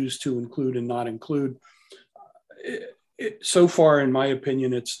we choose to include and not include. So far, in my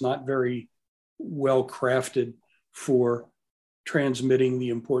opinion, it's not very well crafted for transmitting the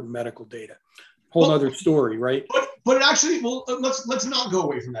important medical data. Whole other story, right? But actually, let's not go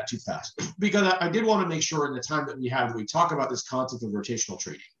away from that too fast, because I did want to make sure in the time that we have, we talk about this concept of rotational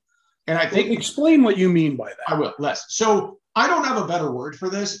trading. And I think explain what you mean by that. I will. Les. So I don't have a better word for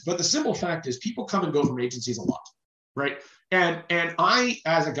this, but the simple fact is people come and go from agencies a lot, right? And I,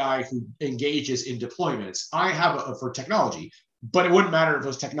 as a guy who engages in deployments, I have for technology, but it wouldn't matter if it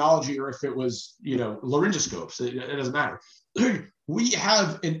was technology or if it was, laryngoscopes. It doesn't matter. We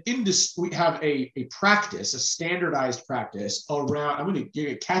have a practice, a standardized practice around. I'm going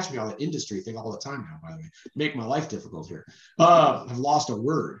to catch me on the industry thing all the time now, by the way, make my life difficult here. I've lost a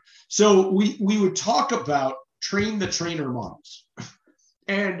word. So we would talk about train the trainer models.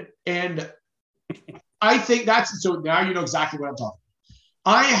 And I think so now you know exactly what I'm talking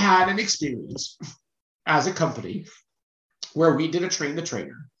about. I had an experience as a company where we did a train the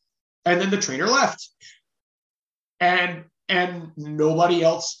trainer, and then the trainer left. And nobody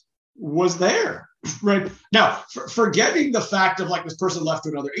else was there, right? Now, forgetting the fact of like this person left to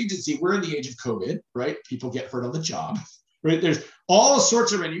another agency, we're in the age of COVID, right? People get hurt on the job, right? There's all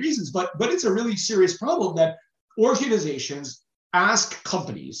sorts of many reasons, but it's a really serious problem that organizations ask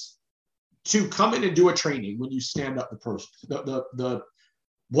companies to come in and do a training when you stand up the person, the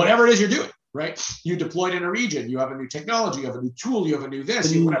whatever it is you're doing, right? You deployed in a region, you have a new technology, you have a new tool, you have a new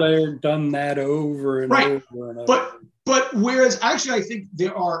this. They've done that over and over and over. But whereas actually I think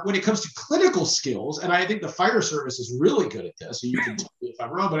there are, when it comes to clinical skills, and I think the fire service is really good at this, so you can tell me if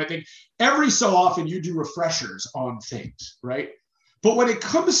I'm wrong, but I think every so often you do refreshers on things, right? But when it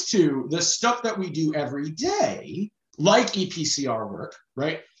comes to the stuff that we do every day, like EPCR work,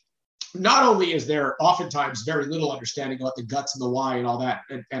 right? Not only is there oftentimes very little understanding about the guts and the why and all that,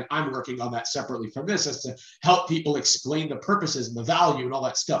 and I'm working on that separately from this as to help people explain the purposes and the value and all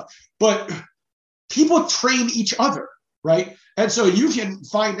that stuff, but people train each other, right? And so you can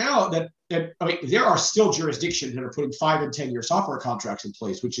find out that there are still jurisdictions that are putting 5 and 10-year software contracts in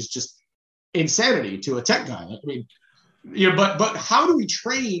place, which is just insanity to a tech guy. But how do we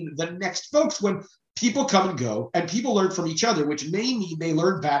train the next folks when people come and go and people learn from each other, which may mean they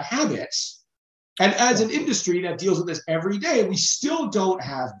learn bad habits? And as an industry that deals with this every day, we still don't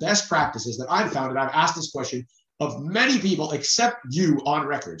have best practices that I've found, and I've asked this question of many people except you on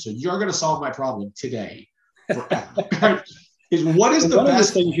record. So you're going to solve my problem today. Is what is the one best?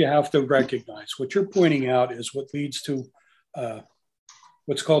 Of the things you have to recognize, what you're pointing out is what leads to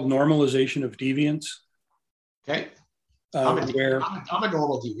what's called normalization of deviance. Okay. I'm a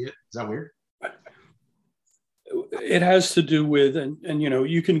normal deviant. Is that weird? It has to do with, and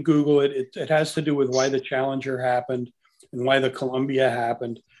you can Google it. It has to do with why the Challenger happened and why the Columbia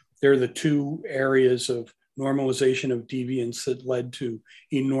happened. They're the two areas of normalization of deviance that led to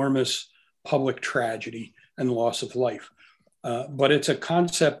enormous public tragedy and loss of life. But it's a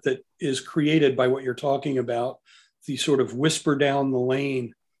concept that is created by what you're talking about, the sort of whisper down the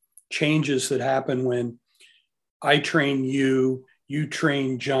lane changes that happen when I train you, you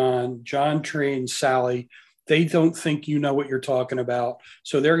train John, John trains Sally. They don't think you know what you're talking about.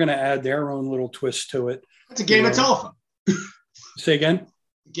 So they're going to add their own little twist to it. It's a game of telephone. Say again?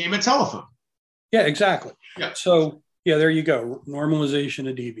 Game of telephone. Yeah, exactly. Yeah. So, yeah, there you go. Normalization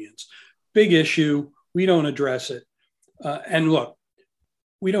of deviance. Big issue. We don't address it. And look,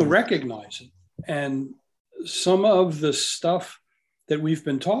 we don't recognize it. And some of the stuff that we've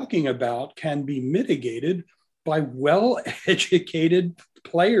been talking about can be mitigated by well-educated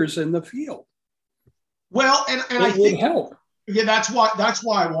players in the field. Well, and I think help. Yeah, that's why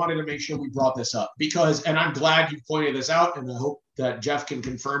I wanted to make sure we brought this up, because, and I'm glad you pointed this out, and I hope that Jeff can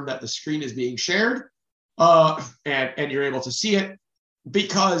confirm that the screen is being shared and you're able to see it,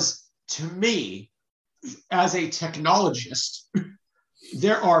 because to me, as a technologist,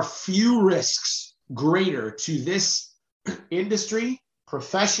 there are few risks greater to this industry,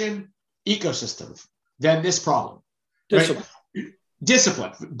 profession, ecosystem than this problem. Discipline. Right?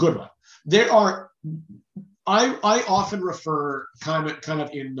 Discipline, good one. There are. I often refer kind of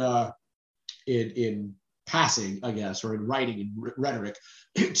in passing, I guess, or in writing and rhetoric,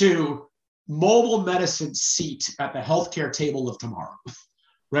 to mobile medicine seat at the healthcare table of tomorrow.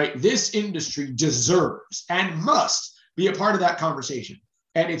 Right? This industry deserves and must be a part of that conversation.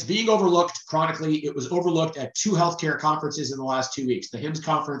 And it's being overlooked chronically. It was overlooked at 2 healthcare conferences in the last 2 weeks, the HIMSS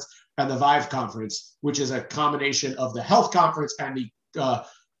conference and the VIVE conference, which is a combination of the health conference and the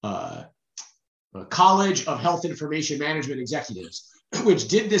College of Health Information Management Executives, which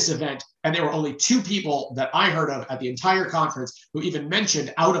did this event. And there were only 2 people that I heard of at the entire conference who even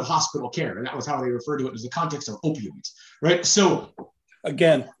mentioned out of hospital care. And that was how they referred to it, as the context of opioids, right? So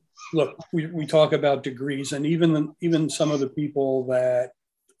again, look, we talk about degrees, and even some of the people that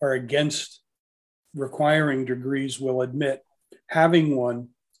are against requiring degrees will admit having one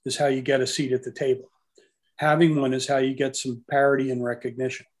is how you get a seat at the table. Having one is how you get some parity and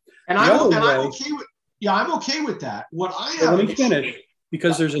recognition. And I'm okay with that. What I have. Let me finish,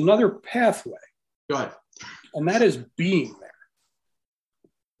 because there's another pathway. Go ahead. And that is being there,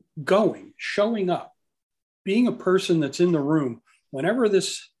 going, showing up, being a person that's in the room. Whenever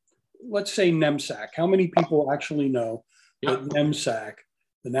this, let's say NEMSAC, how many people actually know that NEMSAC,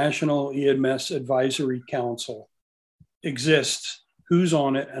 the National EMS Advisory Council, exists, who's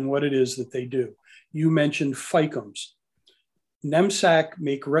on it, and what it is that they do? You mentioned FICOMS. NEMSAC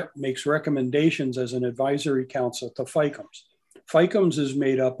makes recommendations as an advisory council to FICOMS. FICOMS is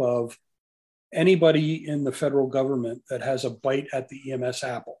made up of anybody in the federal government that has a bite at the EMS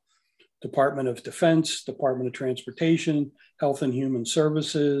apple. Department of Defense, Department of Transportation, Health and Human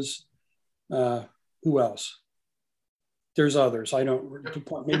Services. Who else? There's others. I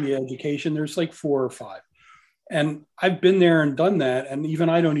don't, maybe education. There's like 4 or 5. And I've been there and done that. And even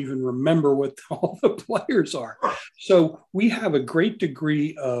I don't even remember what all the players are. So we have a great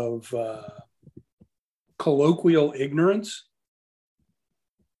degree of colloquial ignorance.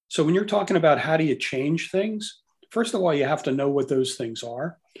 So when you're talking about how do you change things, first of all, you have to know what those things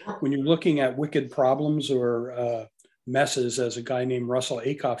are. When you're looking at wicked problems or messes, as a guy named Russell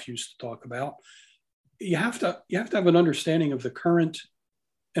Acuff used to talk about, you have to have an understanding of the current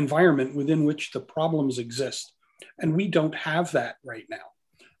environment within which the problems exist. And we don't have that right now.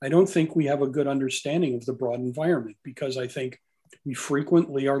 I don't think we have a good understanding of the broad environment because I think we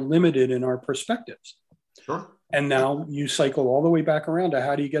frequently are limited in our perspectives. Sure. And now you cycle all the way back around to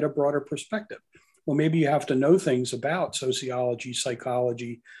how do you get a broader perspective? Well, maybe you have to know things about sociology,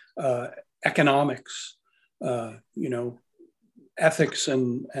 psychology, economics, ethics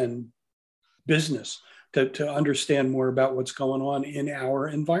and business to understand more about what's going on in our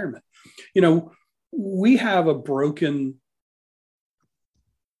environment. We have a broken,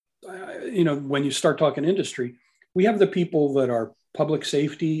 when you start talking industry, we have the people that are public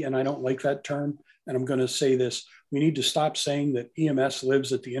safety, and I don't like that term. And I'm going to say this, we need to stop saying that EMS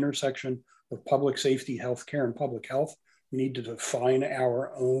lives at the intersection of public safety, healthcare, and public health. We need to define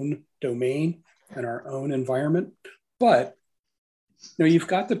our own domain and our own environment. But you've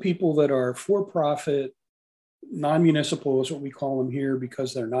got the people that are for-profit, non-municipal is what we call them here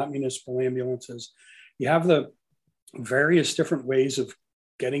because they're not municipal ambulances. You have the various different ways of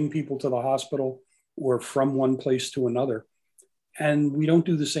getting people to the hospital or from one place to another. And we don't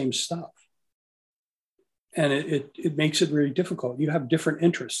do the same stuff. And it makes it very difficult. You have different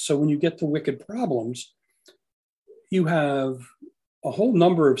interests. So when you get to wicked problems, you have a whole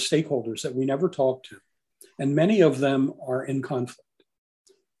number of stakeholders that we never talk to. And many of them are in conflict,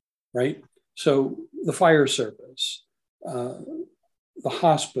 right? So the fire service, the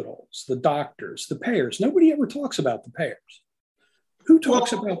hospitals, the doctors, the payers. Nobody ever talks about the payers. Who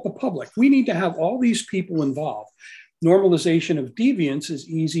talks about the public? We need to have all these people involved. Normalization of deviance is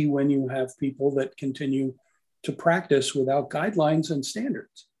easy when you have people that continue to practice without guidelines and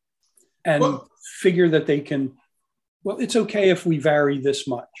standards and figure that they can, it's okay if we vary this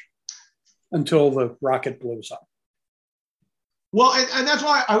much until the rocket blows up. Well, and that's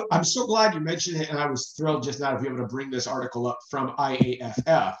why I'm so glad you mentioned it. And I was thrilled just now to be able to bring this article up from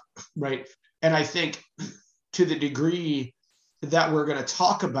IAFF, right? And I think to the degree that we're going to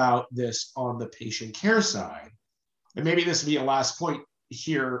talk about this on the patient care side, and maybe this will be a last point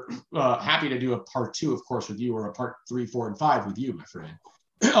here, happy to do a part 2, of course, with you, or a part 3, 4, and 5 with you, my friend.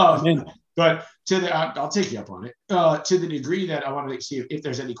 But I'll take you up on it. To the degree that I wanted to see if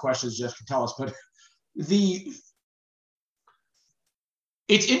there's any questions, Jeff can tell us. But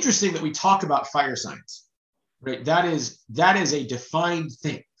it's interesting that we talk about fire science, right? That is a defined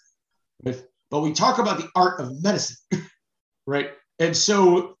thing, right? But we talk about the art of medicine, right? And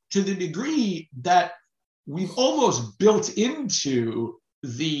so to the degree that we've almost built into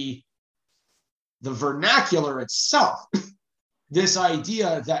the vernacular itself this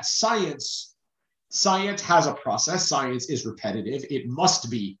idea that science has a process, science is repetitive, it must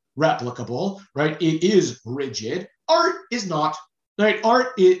be replicable, right? It is rigid. Art is not. Right?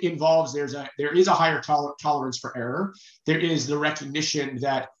 Art, it involves, there is a higher tolerance for error. There is the recognition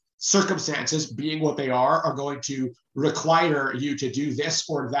that circumstances, being what they are going to require you to do this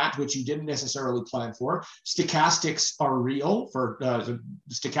or that, which you didn't necessarily plan for. Stochastics are real, for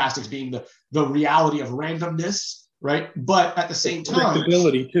stochastics being the reality of randomness, right? But at the same time,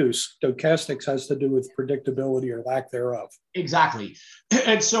 predictability too. Stochastics has to do with predictability or lack thereof. Exactly.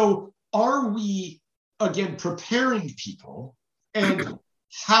 And so are we, again, preparing people, and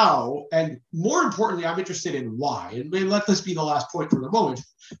how, and more importantly, I'm interested in why. And let this be the last point for the moment.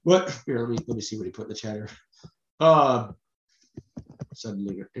 But here, let me see what he put in the chat here.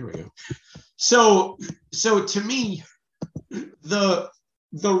 Suddenly, here we go. So to me, the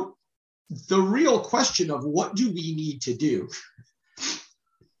real question of what do we need to do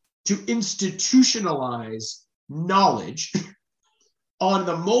to institutionalize knowledge on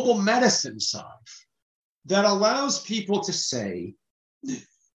the mobile medicine side that allows people to say,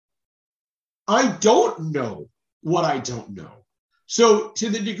 I don't know what I don't know. So to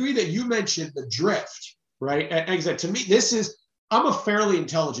the degree that you mentioned the drift, right? And to me, I'm a fairly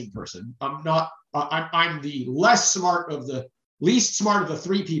intelligent person. I'm the least smart of the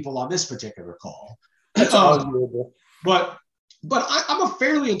three people on this particular call. That's arguable. But I'm a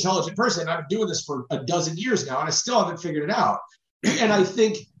fairly intelligent person. I've been doing this for a dozen years now, and I still haven't figured it out. And I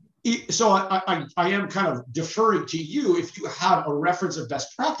think, so I am kind of deferring to you if you have a reference of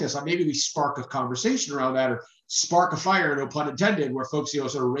best practice. Maybe we spark a conversation around that, or spark a fire, no pun intended, where folks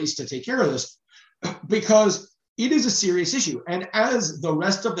sort of race to take care of this, because it is a serious issue. And as the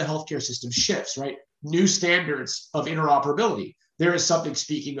rest of the healthcare system shifts, right, new standards of interoperability. There is something,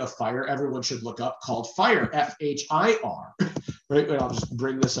 speaking of FHIR, everyone should look up, called FHIR, F-H-I-R, right? And I'll just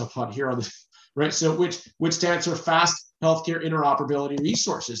bring this up on here on this, right? So which stands for Fast Healthcare Interoperability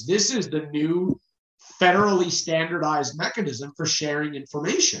Resources. This is the new federally standardized mechanism for sharing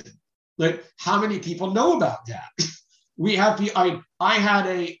information. Like, how many people know about that? We have,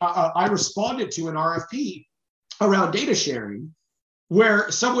 I responded to an RFP around data sharing where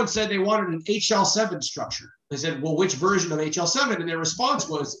someone said they wanted an HL7 structure. I said, well, which version of HL7? And their response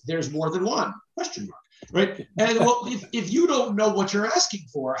was, there's more than one, question mark, right? And well, if you don't know what you're asking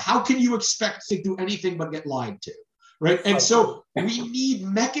for, how can you expect to do anything but get lied to, right? And so we need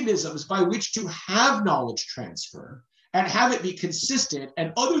mechanisms by which to have knowledge transfer and have it be consistent.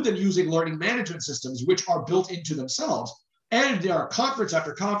 And other than using learning management systems, which are built into themselves, and there are conference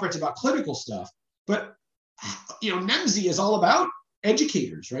after conference about clinical stuff, but NEMSI is all about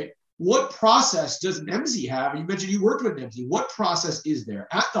educators, right? What process does NEMSI have? You mentioned you worked with NEMSI. What process is there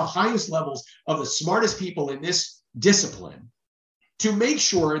at the highest levels of the smartest people in this discipline to make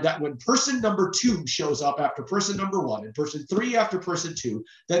sure that when person number 2 shows up after person number 1 and person 3 after person 2,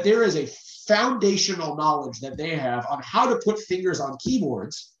 that there is a foundational knowledge that they have on how to put fingers on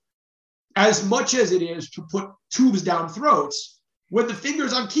keyboards as much as it is to put tubes down throats, when the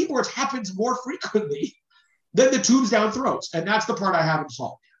fingers on keyboards happens more frequently than the tubes down throats. And that's the part I haven't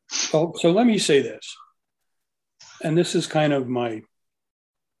solved. So let me say this, and this is kind of my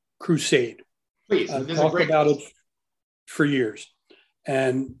crusade. Please, I've talked about it for years.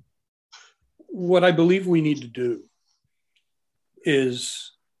 And what I believe we need to do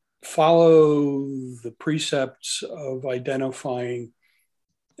is follow the precepts of identifying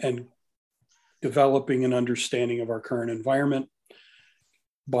and developing an understanding of our current environment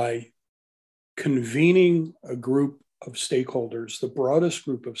by convening a group of stakeholders, the broadest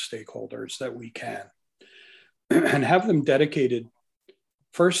group of stakeholders that we can, and have them dedicated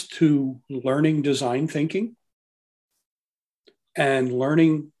first to learning design thinking and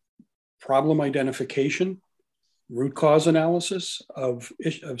learning problem identification, root cause analysis of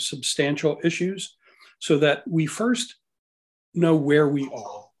substantial issues, so that we first know where we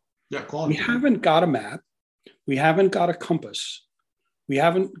are. We haven't got a map. We haven't got a compass. We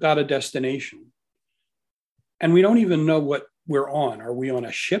haven't got a destination. And we don't even know what we're on. Are we on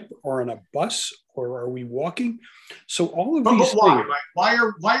a ship or on a bus, or are we walking? So all of these why, things. Right?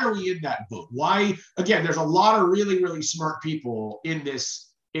 Why are we in that boat? Why, again, there's a lot of really, really smart people in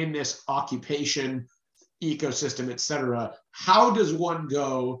this occupation, ecosystem, et cetera. How does one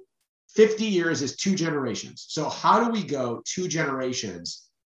go? 50 years is 2 generations. So how do we go 2 generations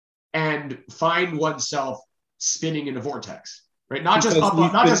and find oneself spinning in a vortex, right? Not just up a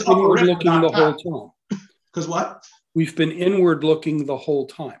river, looking the whole time. Because what? We've been inward looking the whole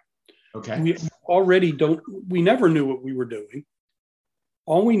time. Okay. We never knew what we were doing.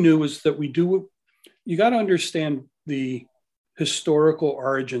 All we knew is that you got to understand the historical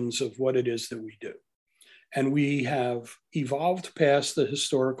origins of what it is that we do. And we have evolved past the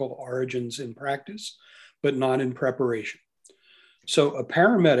historical origins in practice, but not in preparation. So a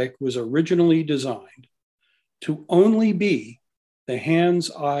paramedic was originally designed to only be the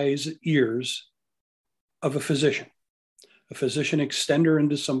hands, eyes, ears of a physician extender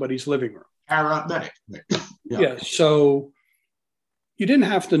into somebody's living room. Paramedic. Yeah. So you didn't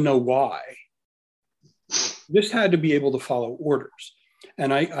have to know why. You just had to be able to follow orders.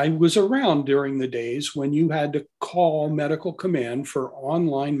 And I was around during the days when you had to call medical command for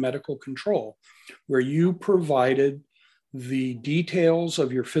online medical control, where you provided the details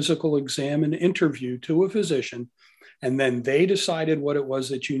of your physical exam and interview to a physician, and then they decided what it was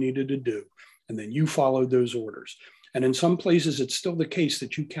that you needed to do. And then you followed those orders. And in some places, it's still the case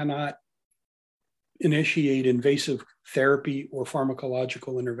that you cannot initiate invasive therapy or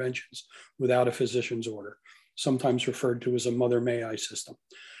pharmacological interventions without a physician's order, sometimes referred to as a mother may I system.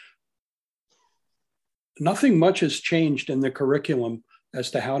 nothing much has changed in the curriculum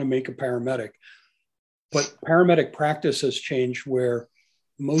as to how to make a paramedic. But paramedic practice has changed, where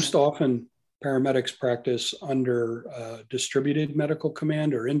most often paramedics practice under distributed medical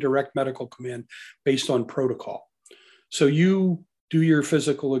command or indirect medical command based on protocol. So you do your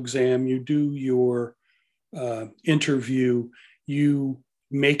physical exam, you do your interview, you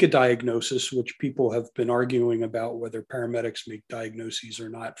make a diagnosis, which people have been arguing about whether paramedics make diagnoses or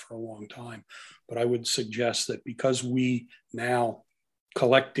not for a long time. But I would suggest that because we now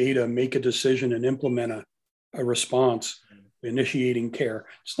collect data, make a decision, and implement a response, initiating care,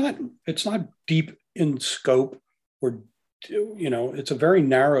 it's not deep in scope, or it's a very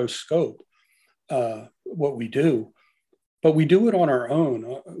narrow scope, what we do. But we do it on our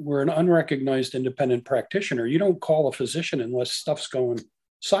own. We're an unrecognized independent practitioner. You don't call a physician unless stuff's going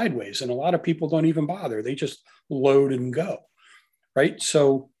sideways. And a lot of people don't even bother. They just load and go, right?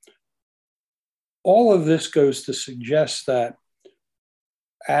 So all of this goes to suggest that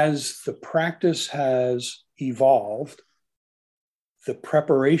as the practice has evolved, the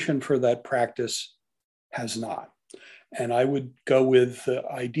preparation for that practice has not. And I would go with the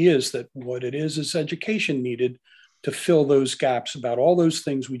ideas that what it is education needed to fill those gaps about all those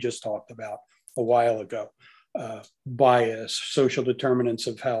things we just talked about a while ago. Bias, social determinants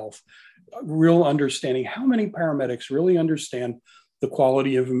of health, real understanding. How many paramedics really understand the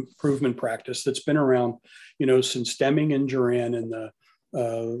quality of improvement practice that's been around, since Deming and Duran in the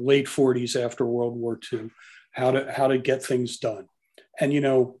late 40s after World War II, how to get things done. And,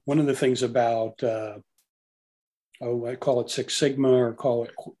 one of the things about, I call it Six Sigma, or call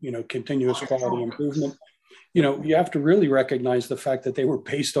it, continuous quality improvement. You have to really recognize the fact that they were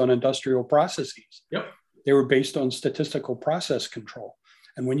based on industrial processes. Yep. They were based on statistical process control.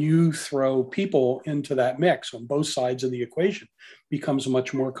 And when you throw people into that mix on both sides of the equation, it becomes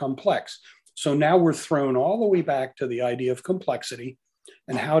much more complex. So now we're thrown all the way back to the idea of complexity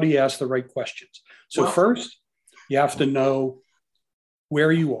and how do you ask the right questions. So first, you have to know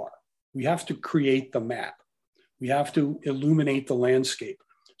where you are. We have to create the map. We have to illuminate the landscape.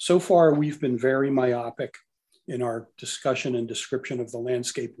 So far, we've been very myopic in our discussion and description of the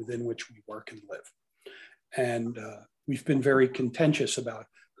landscape within which we work and live. And we've been very contentious about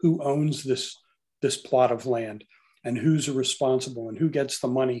who owns this plot of land and who's responsible and who gets the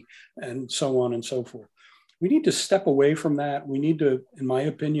money and so on and so forth. We need to step away from that. We need to, in my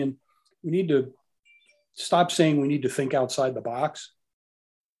opinion, stop saying we need to think outside the box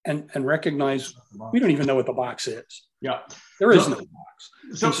and recognize we don't even know what the box is. Yeah. There is no box.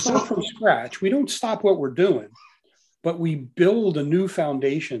 So start from scratch. We don't stop what we're doing, but we build a new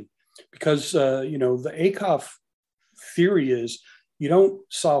foundation because, the ACOF theory is you don't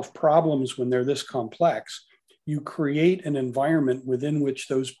solve problems when they're this complex. You create an environment within which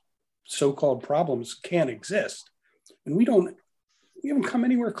those so-called problems can't exist. And we haven't come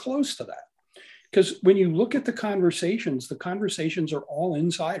anywhere close to that. Because when you look at the conversations are all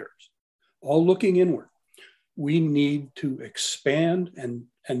insiders, all looking inward. We need to expand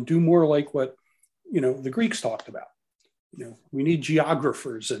and do more like what, the Greeks talked about. We need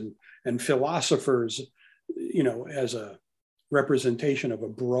geographers and philosophers, as a representation of a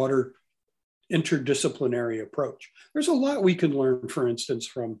broader interdisciplinary approach. There's a lot we can learn, for instance,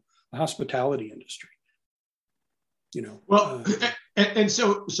 from the hospitality industry. And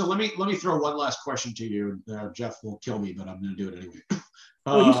so let me throw one last question to you. Jeff will kill me, but I'm going to do it anyway.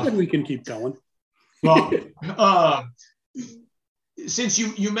 Well, you said we can keep going. Well, since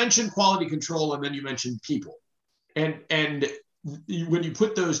you mentioned quality control and then you mentioned people, and when you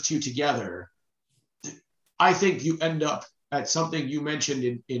put those two together, I think you end up at something you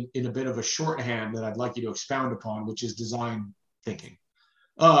mentioned in a bit of a shorthand that I'd like you to expound upon, which is design thinking.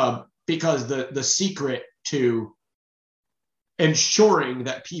 Because the secret to ensuring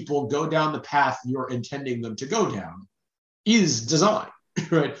that people go down the path you're intending them to go down is design,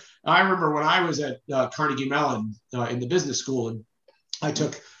 right? I remember when I was at Carnegie Mellon in the business school, and I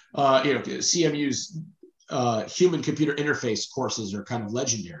took, CMU's human-computer interface courses are kind of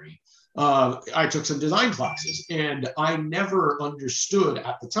legendary. I took some design classes, and I never understood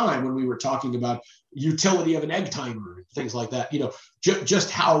at the time when we were talking about utility of an egg timer, things like that,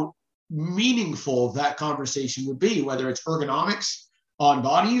 just how meaningful that conversation would be, whether it's ergonomics on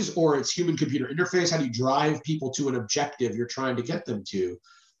bodies or it's human-computer interface. How do you drive people to an objective you're trying to get them to?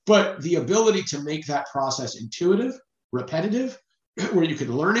 But the ability to make that process intuitive, repetitive, where you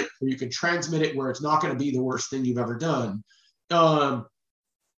can learn it, where you can transmit it, where it's not going to be the worst thing you've ever done.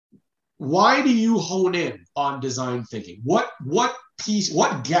 Why do you hone in on design thinking? What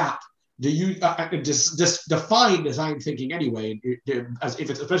gap do you just define design thinking anyway? Especially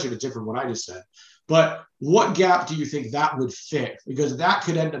if it's different from what I just said. But what gap do you think that would fit? Because that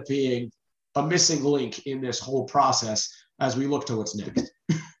could end up being a missing link in this whole process as we look to what's next.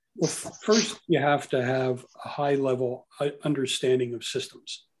 Well, first, you have to have a high level understanding of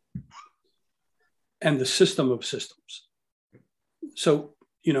systems and the system of systems. So,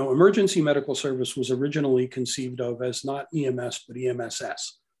 emergency medical service was originally conceived of as not EMS, but EMSS,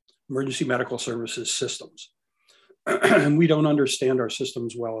 emergency medical services systems. And we don't understand our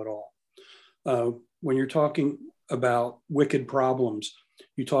systems well at all. When you're talking about wicked problems,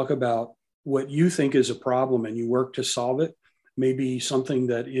 you talk about what you think is a problem and you work to solve it, maybe something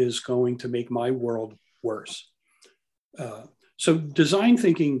that is going to make my world worse. So design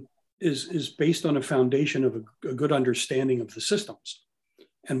thinking is based on a foundation of a good understanding of the systems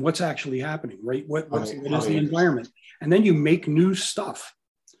and what's actually happening, right? What is the environment? And then you make new stuff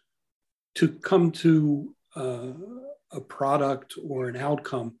to come to a product or an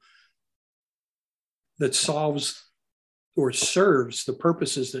outcome that solves or serves the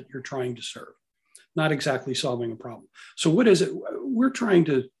purposes that you're trying to serve, not exactly solving a problem. So what is it? We're trying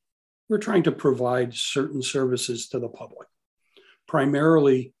to provide certain services to the public,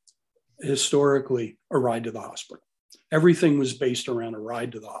 primarily, historically, a ride to the hospital. Everything was based around a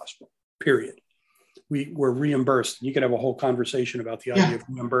ride to the hospital, period. We were reimbursed. You could have a whole conversation about the idea of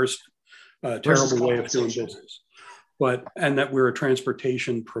reimbursement, terrible way of doing business. And that we're a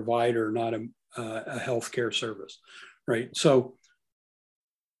transportation provider, not a healthcare service, right? So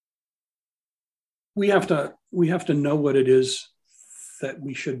we have to know what it is that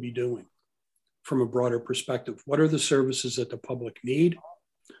we should be doing from a broader perspective. What are the services that the public need?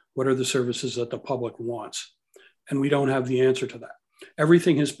 What are the services that the public wants? And we don't have the answer to that.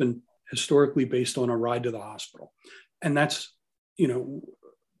 Everything has been historically based on a ride to the hospital. And that's,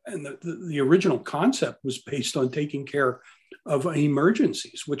 and the original concept was based on taking care of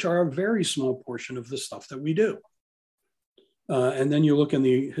emergencies, which are a very small portion of the stuff that we do. And then you look in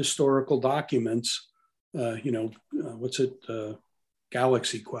the historical documents,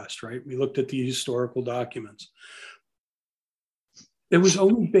 Galaxy Quest, right? We looked at the historical documents. It was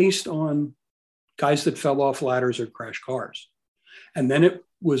only based on guys that fell off ladders or crashed cars. And then it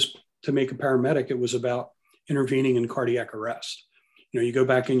was, to make a paramedic, it was about intervening in cardiac arrest. You go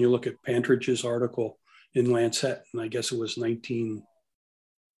back and you look at Pantridge's article in Lancet, and I guess it was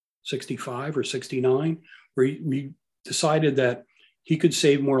 1965 or 69, where we decided that he could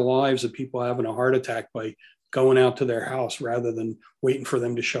save more lives of people having a heart attack by going out to their house rather than waiting for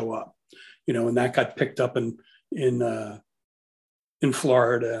them to show up. And that got picked up in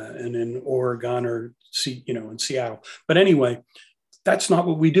Florida and in Oregon or in Seattle. But anyway, that's not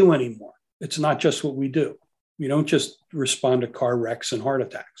what we do anymore. It's not just what we do. We don't just respond to car wrecks and heart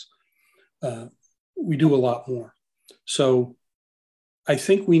attacks. We do a lot more. So I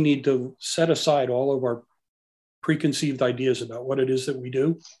think we need to set aside all of our preconceived ideas about what it is that we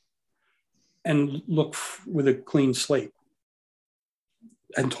do and look with a clean slate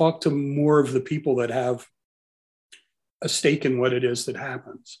and talk to more of the people that have a stake in what it is that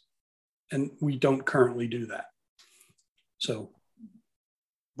happens. And we don't currently do that. So.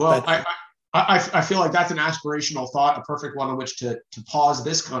 Well, I feel like that's an aspirational thought, a perfect one on which to pause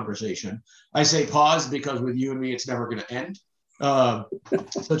this conversation. I say pause because with you and me, it's never going to end. So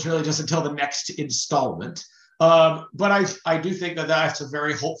it's really just until the next installment. But I do think that that's a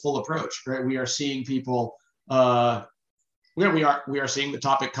very hopeful approach, right? We are seeing people, we are seeing the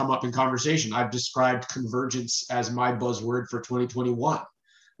topic come up in conversation. I've described convergence as my buzzword for 2021.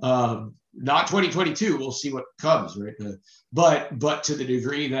 Not 2022, we'll see what comes, right? But to the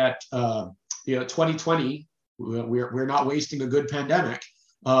degree that 2020, we're not wasting a good pandemic,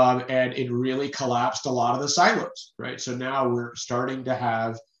 and it really collapsed a lot of the silos, right? So now we're starting to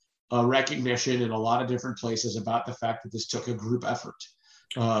have a recognition in a lot of different places about the fact that this took a group effort.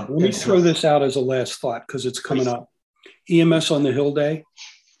 Let me throw this out as a last thought because it's coming up. EMS on the Hill Day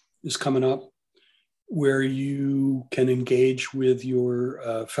is coming up, where you can engage with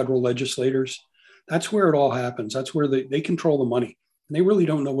your federal legislators. That's where it all happens. That's where they control the money. And they really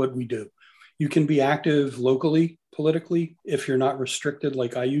don't know what we do. You can be active locally, politically, if you're not restricted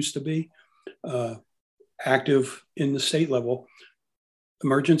like I used to be, active in the state level.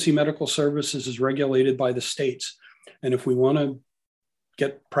 Emergency medical services is regulated by the states. And if we want to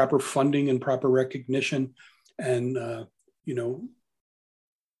get proper funding and proper recognition and,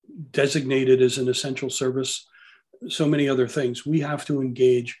 designated as an essential service, so many other things, we have to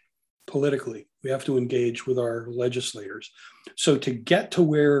engage politically. We have to engage with our legislators. So to get to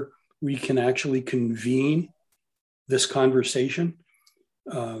where we can actually convene this conversation,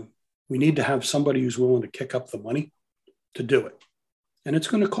 we need to have somebody who's willing to kick up the money to do it. And it's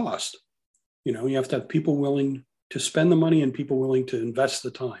going to cost. You know, you have to have people willing to spend the money and people willing to invest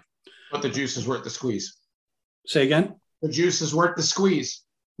the time. But the juice is worth the squeeze. Say again? The juice is worth the squeeze.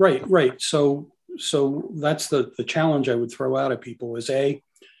 Right. So that's the challenge I would throw out at people is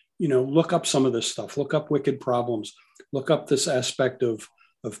look up some of this stuff, look up wicked problems, look up this aspect of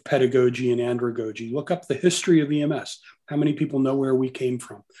pedagogy and andragogy, look up the history of EMS, how many people know where we came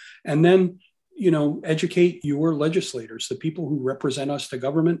from, and then, educate your legislators, the people who represent us to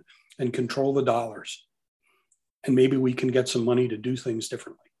government and control the dollars. And maybe we can get some money to do things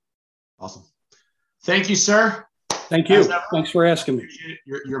differently. Awesome. Thank you, sir. Thank you. Thanks for asking me.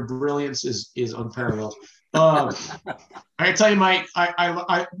 Your brilliance is unparalleled. I tell you, Mike,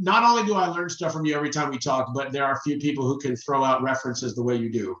 I not only do I learn stuff from you every time we talk, but there are a few people who can throw out references the way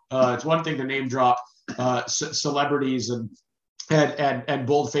you do. It's one thing to name drop celebrities and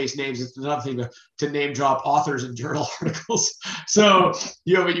bold-faced names. It's another thing to name drop authors and journal articles. So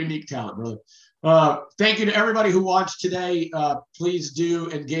you have a unique talent, brother. Thank you to everybody who watched today. Please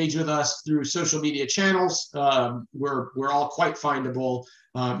do engage with us through social media channels. We're all quite findable.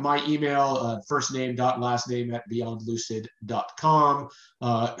 My email, firstname.lastname@beyondlucid.com.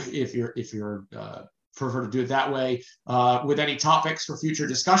 If you're prefer to do it that way, with any topics for future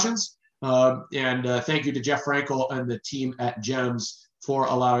discussions. And thank you to Jeff Frankel and the team at GEMS for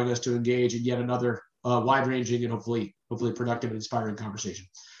allowing us to engage in yet another wide-ranging and hopefully productive and inspiring conversation.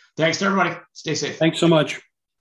 Thanks to everybody. Stay safe. Thanks so much.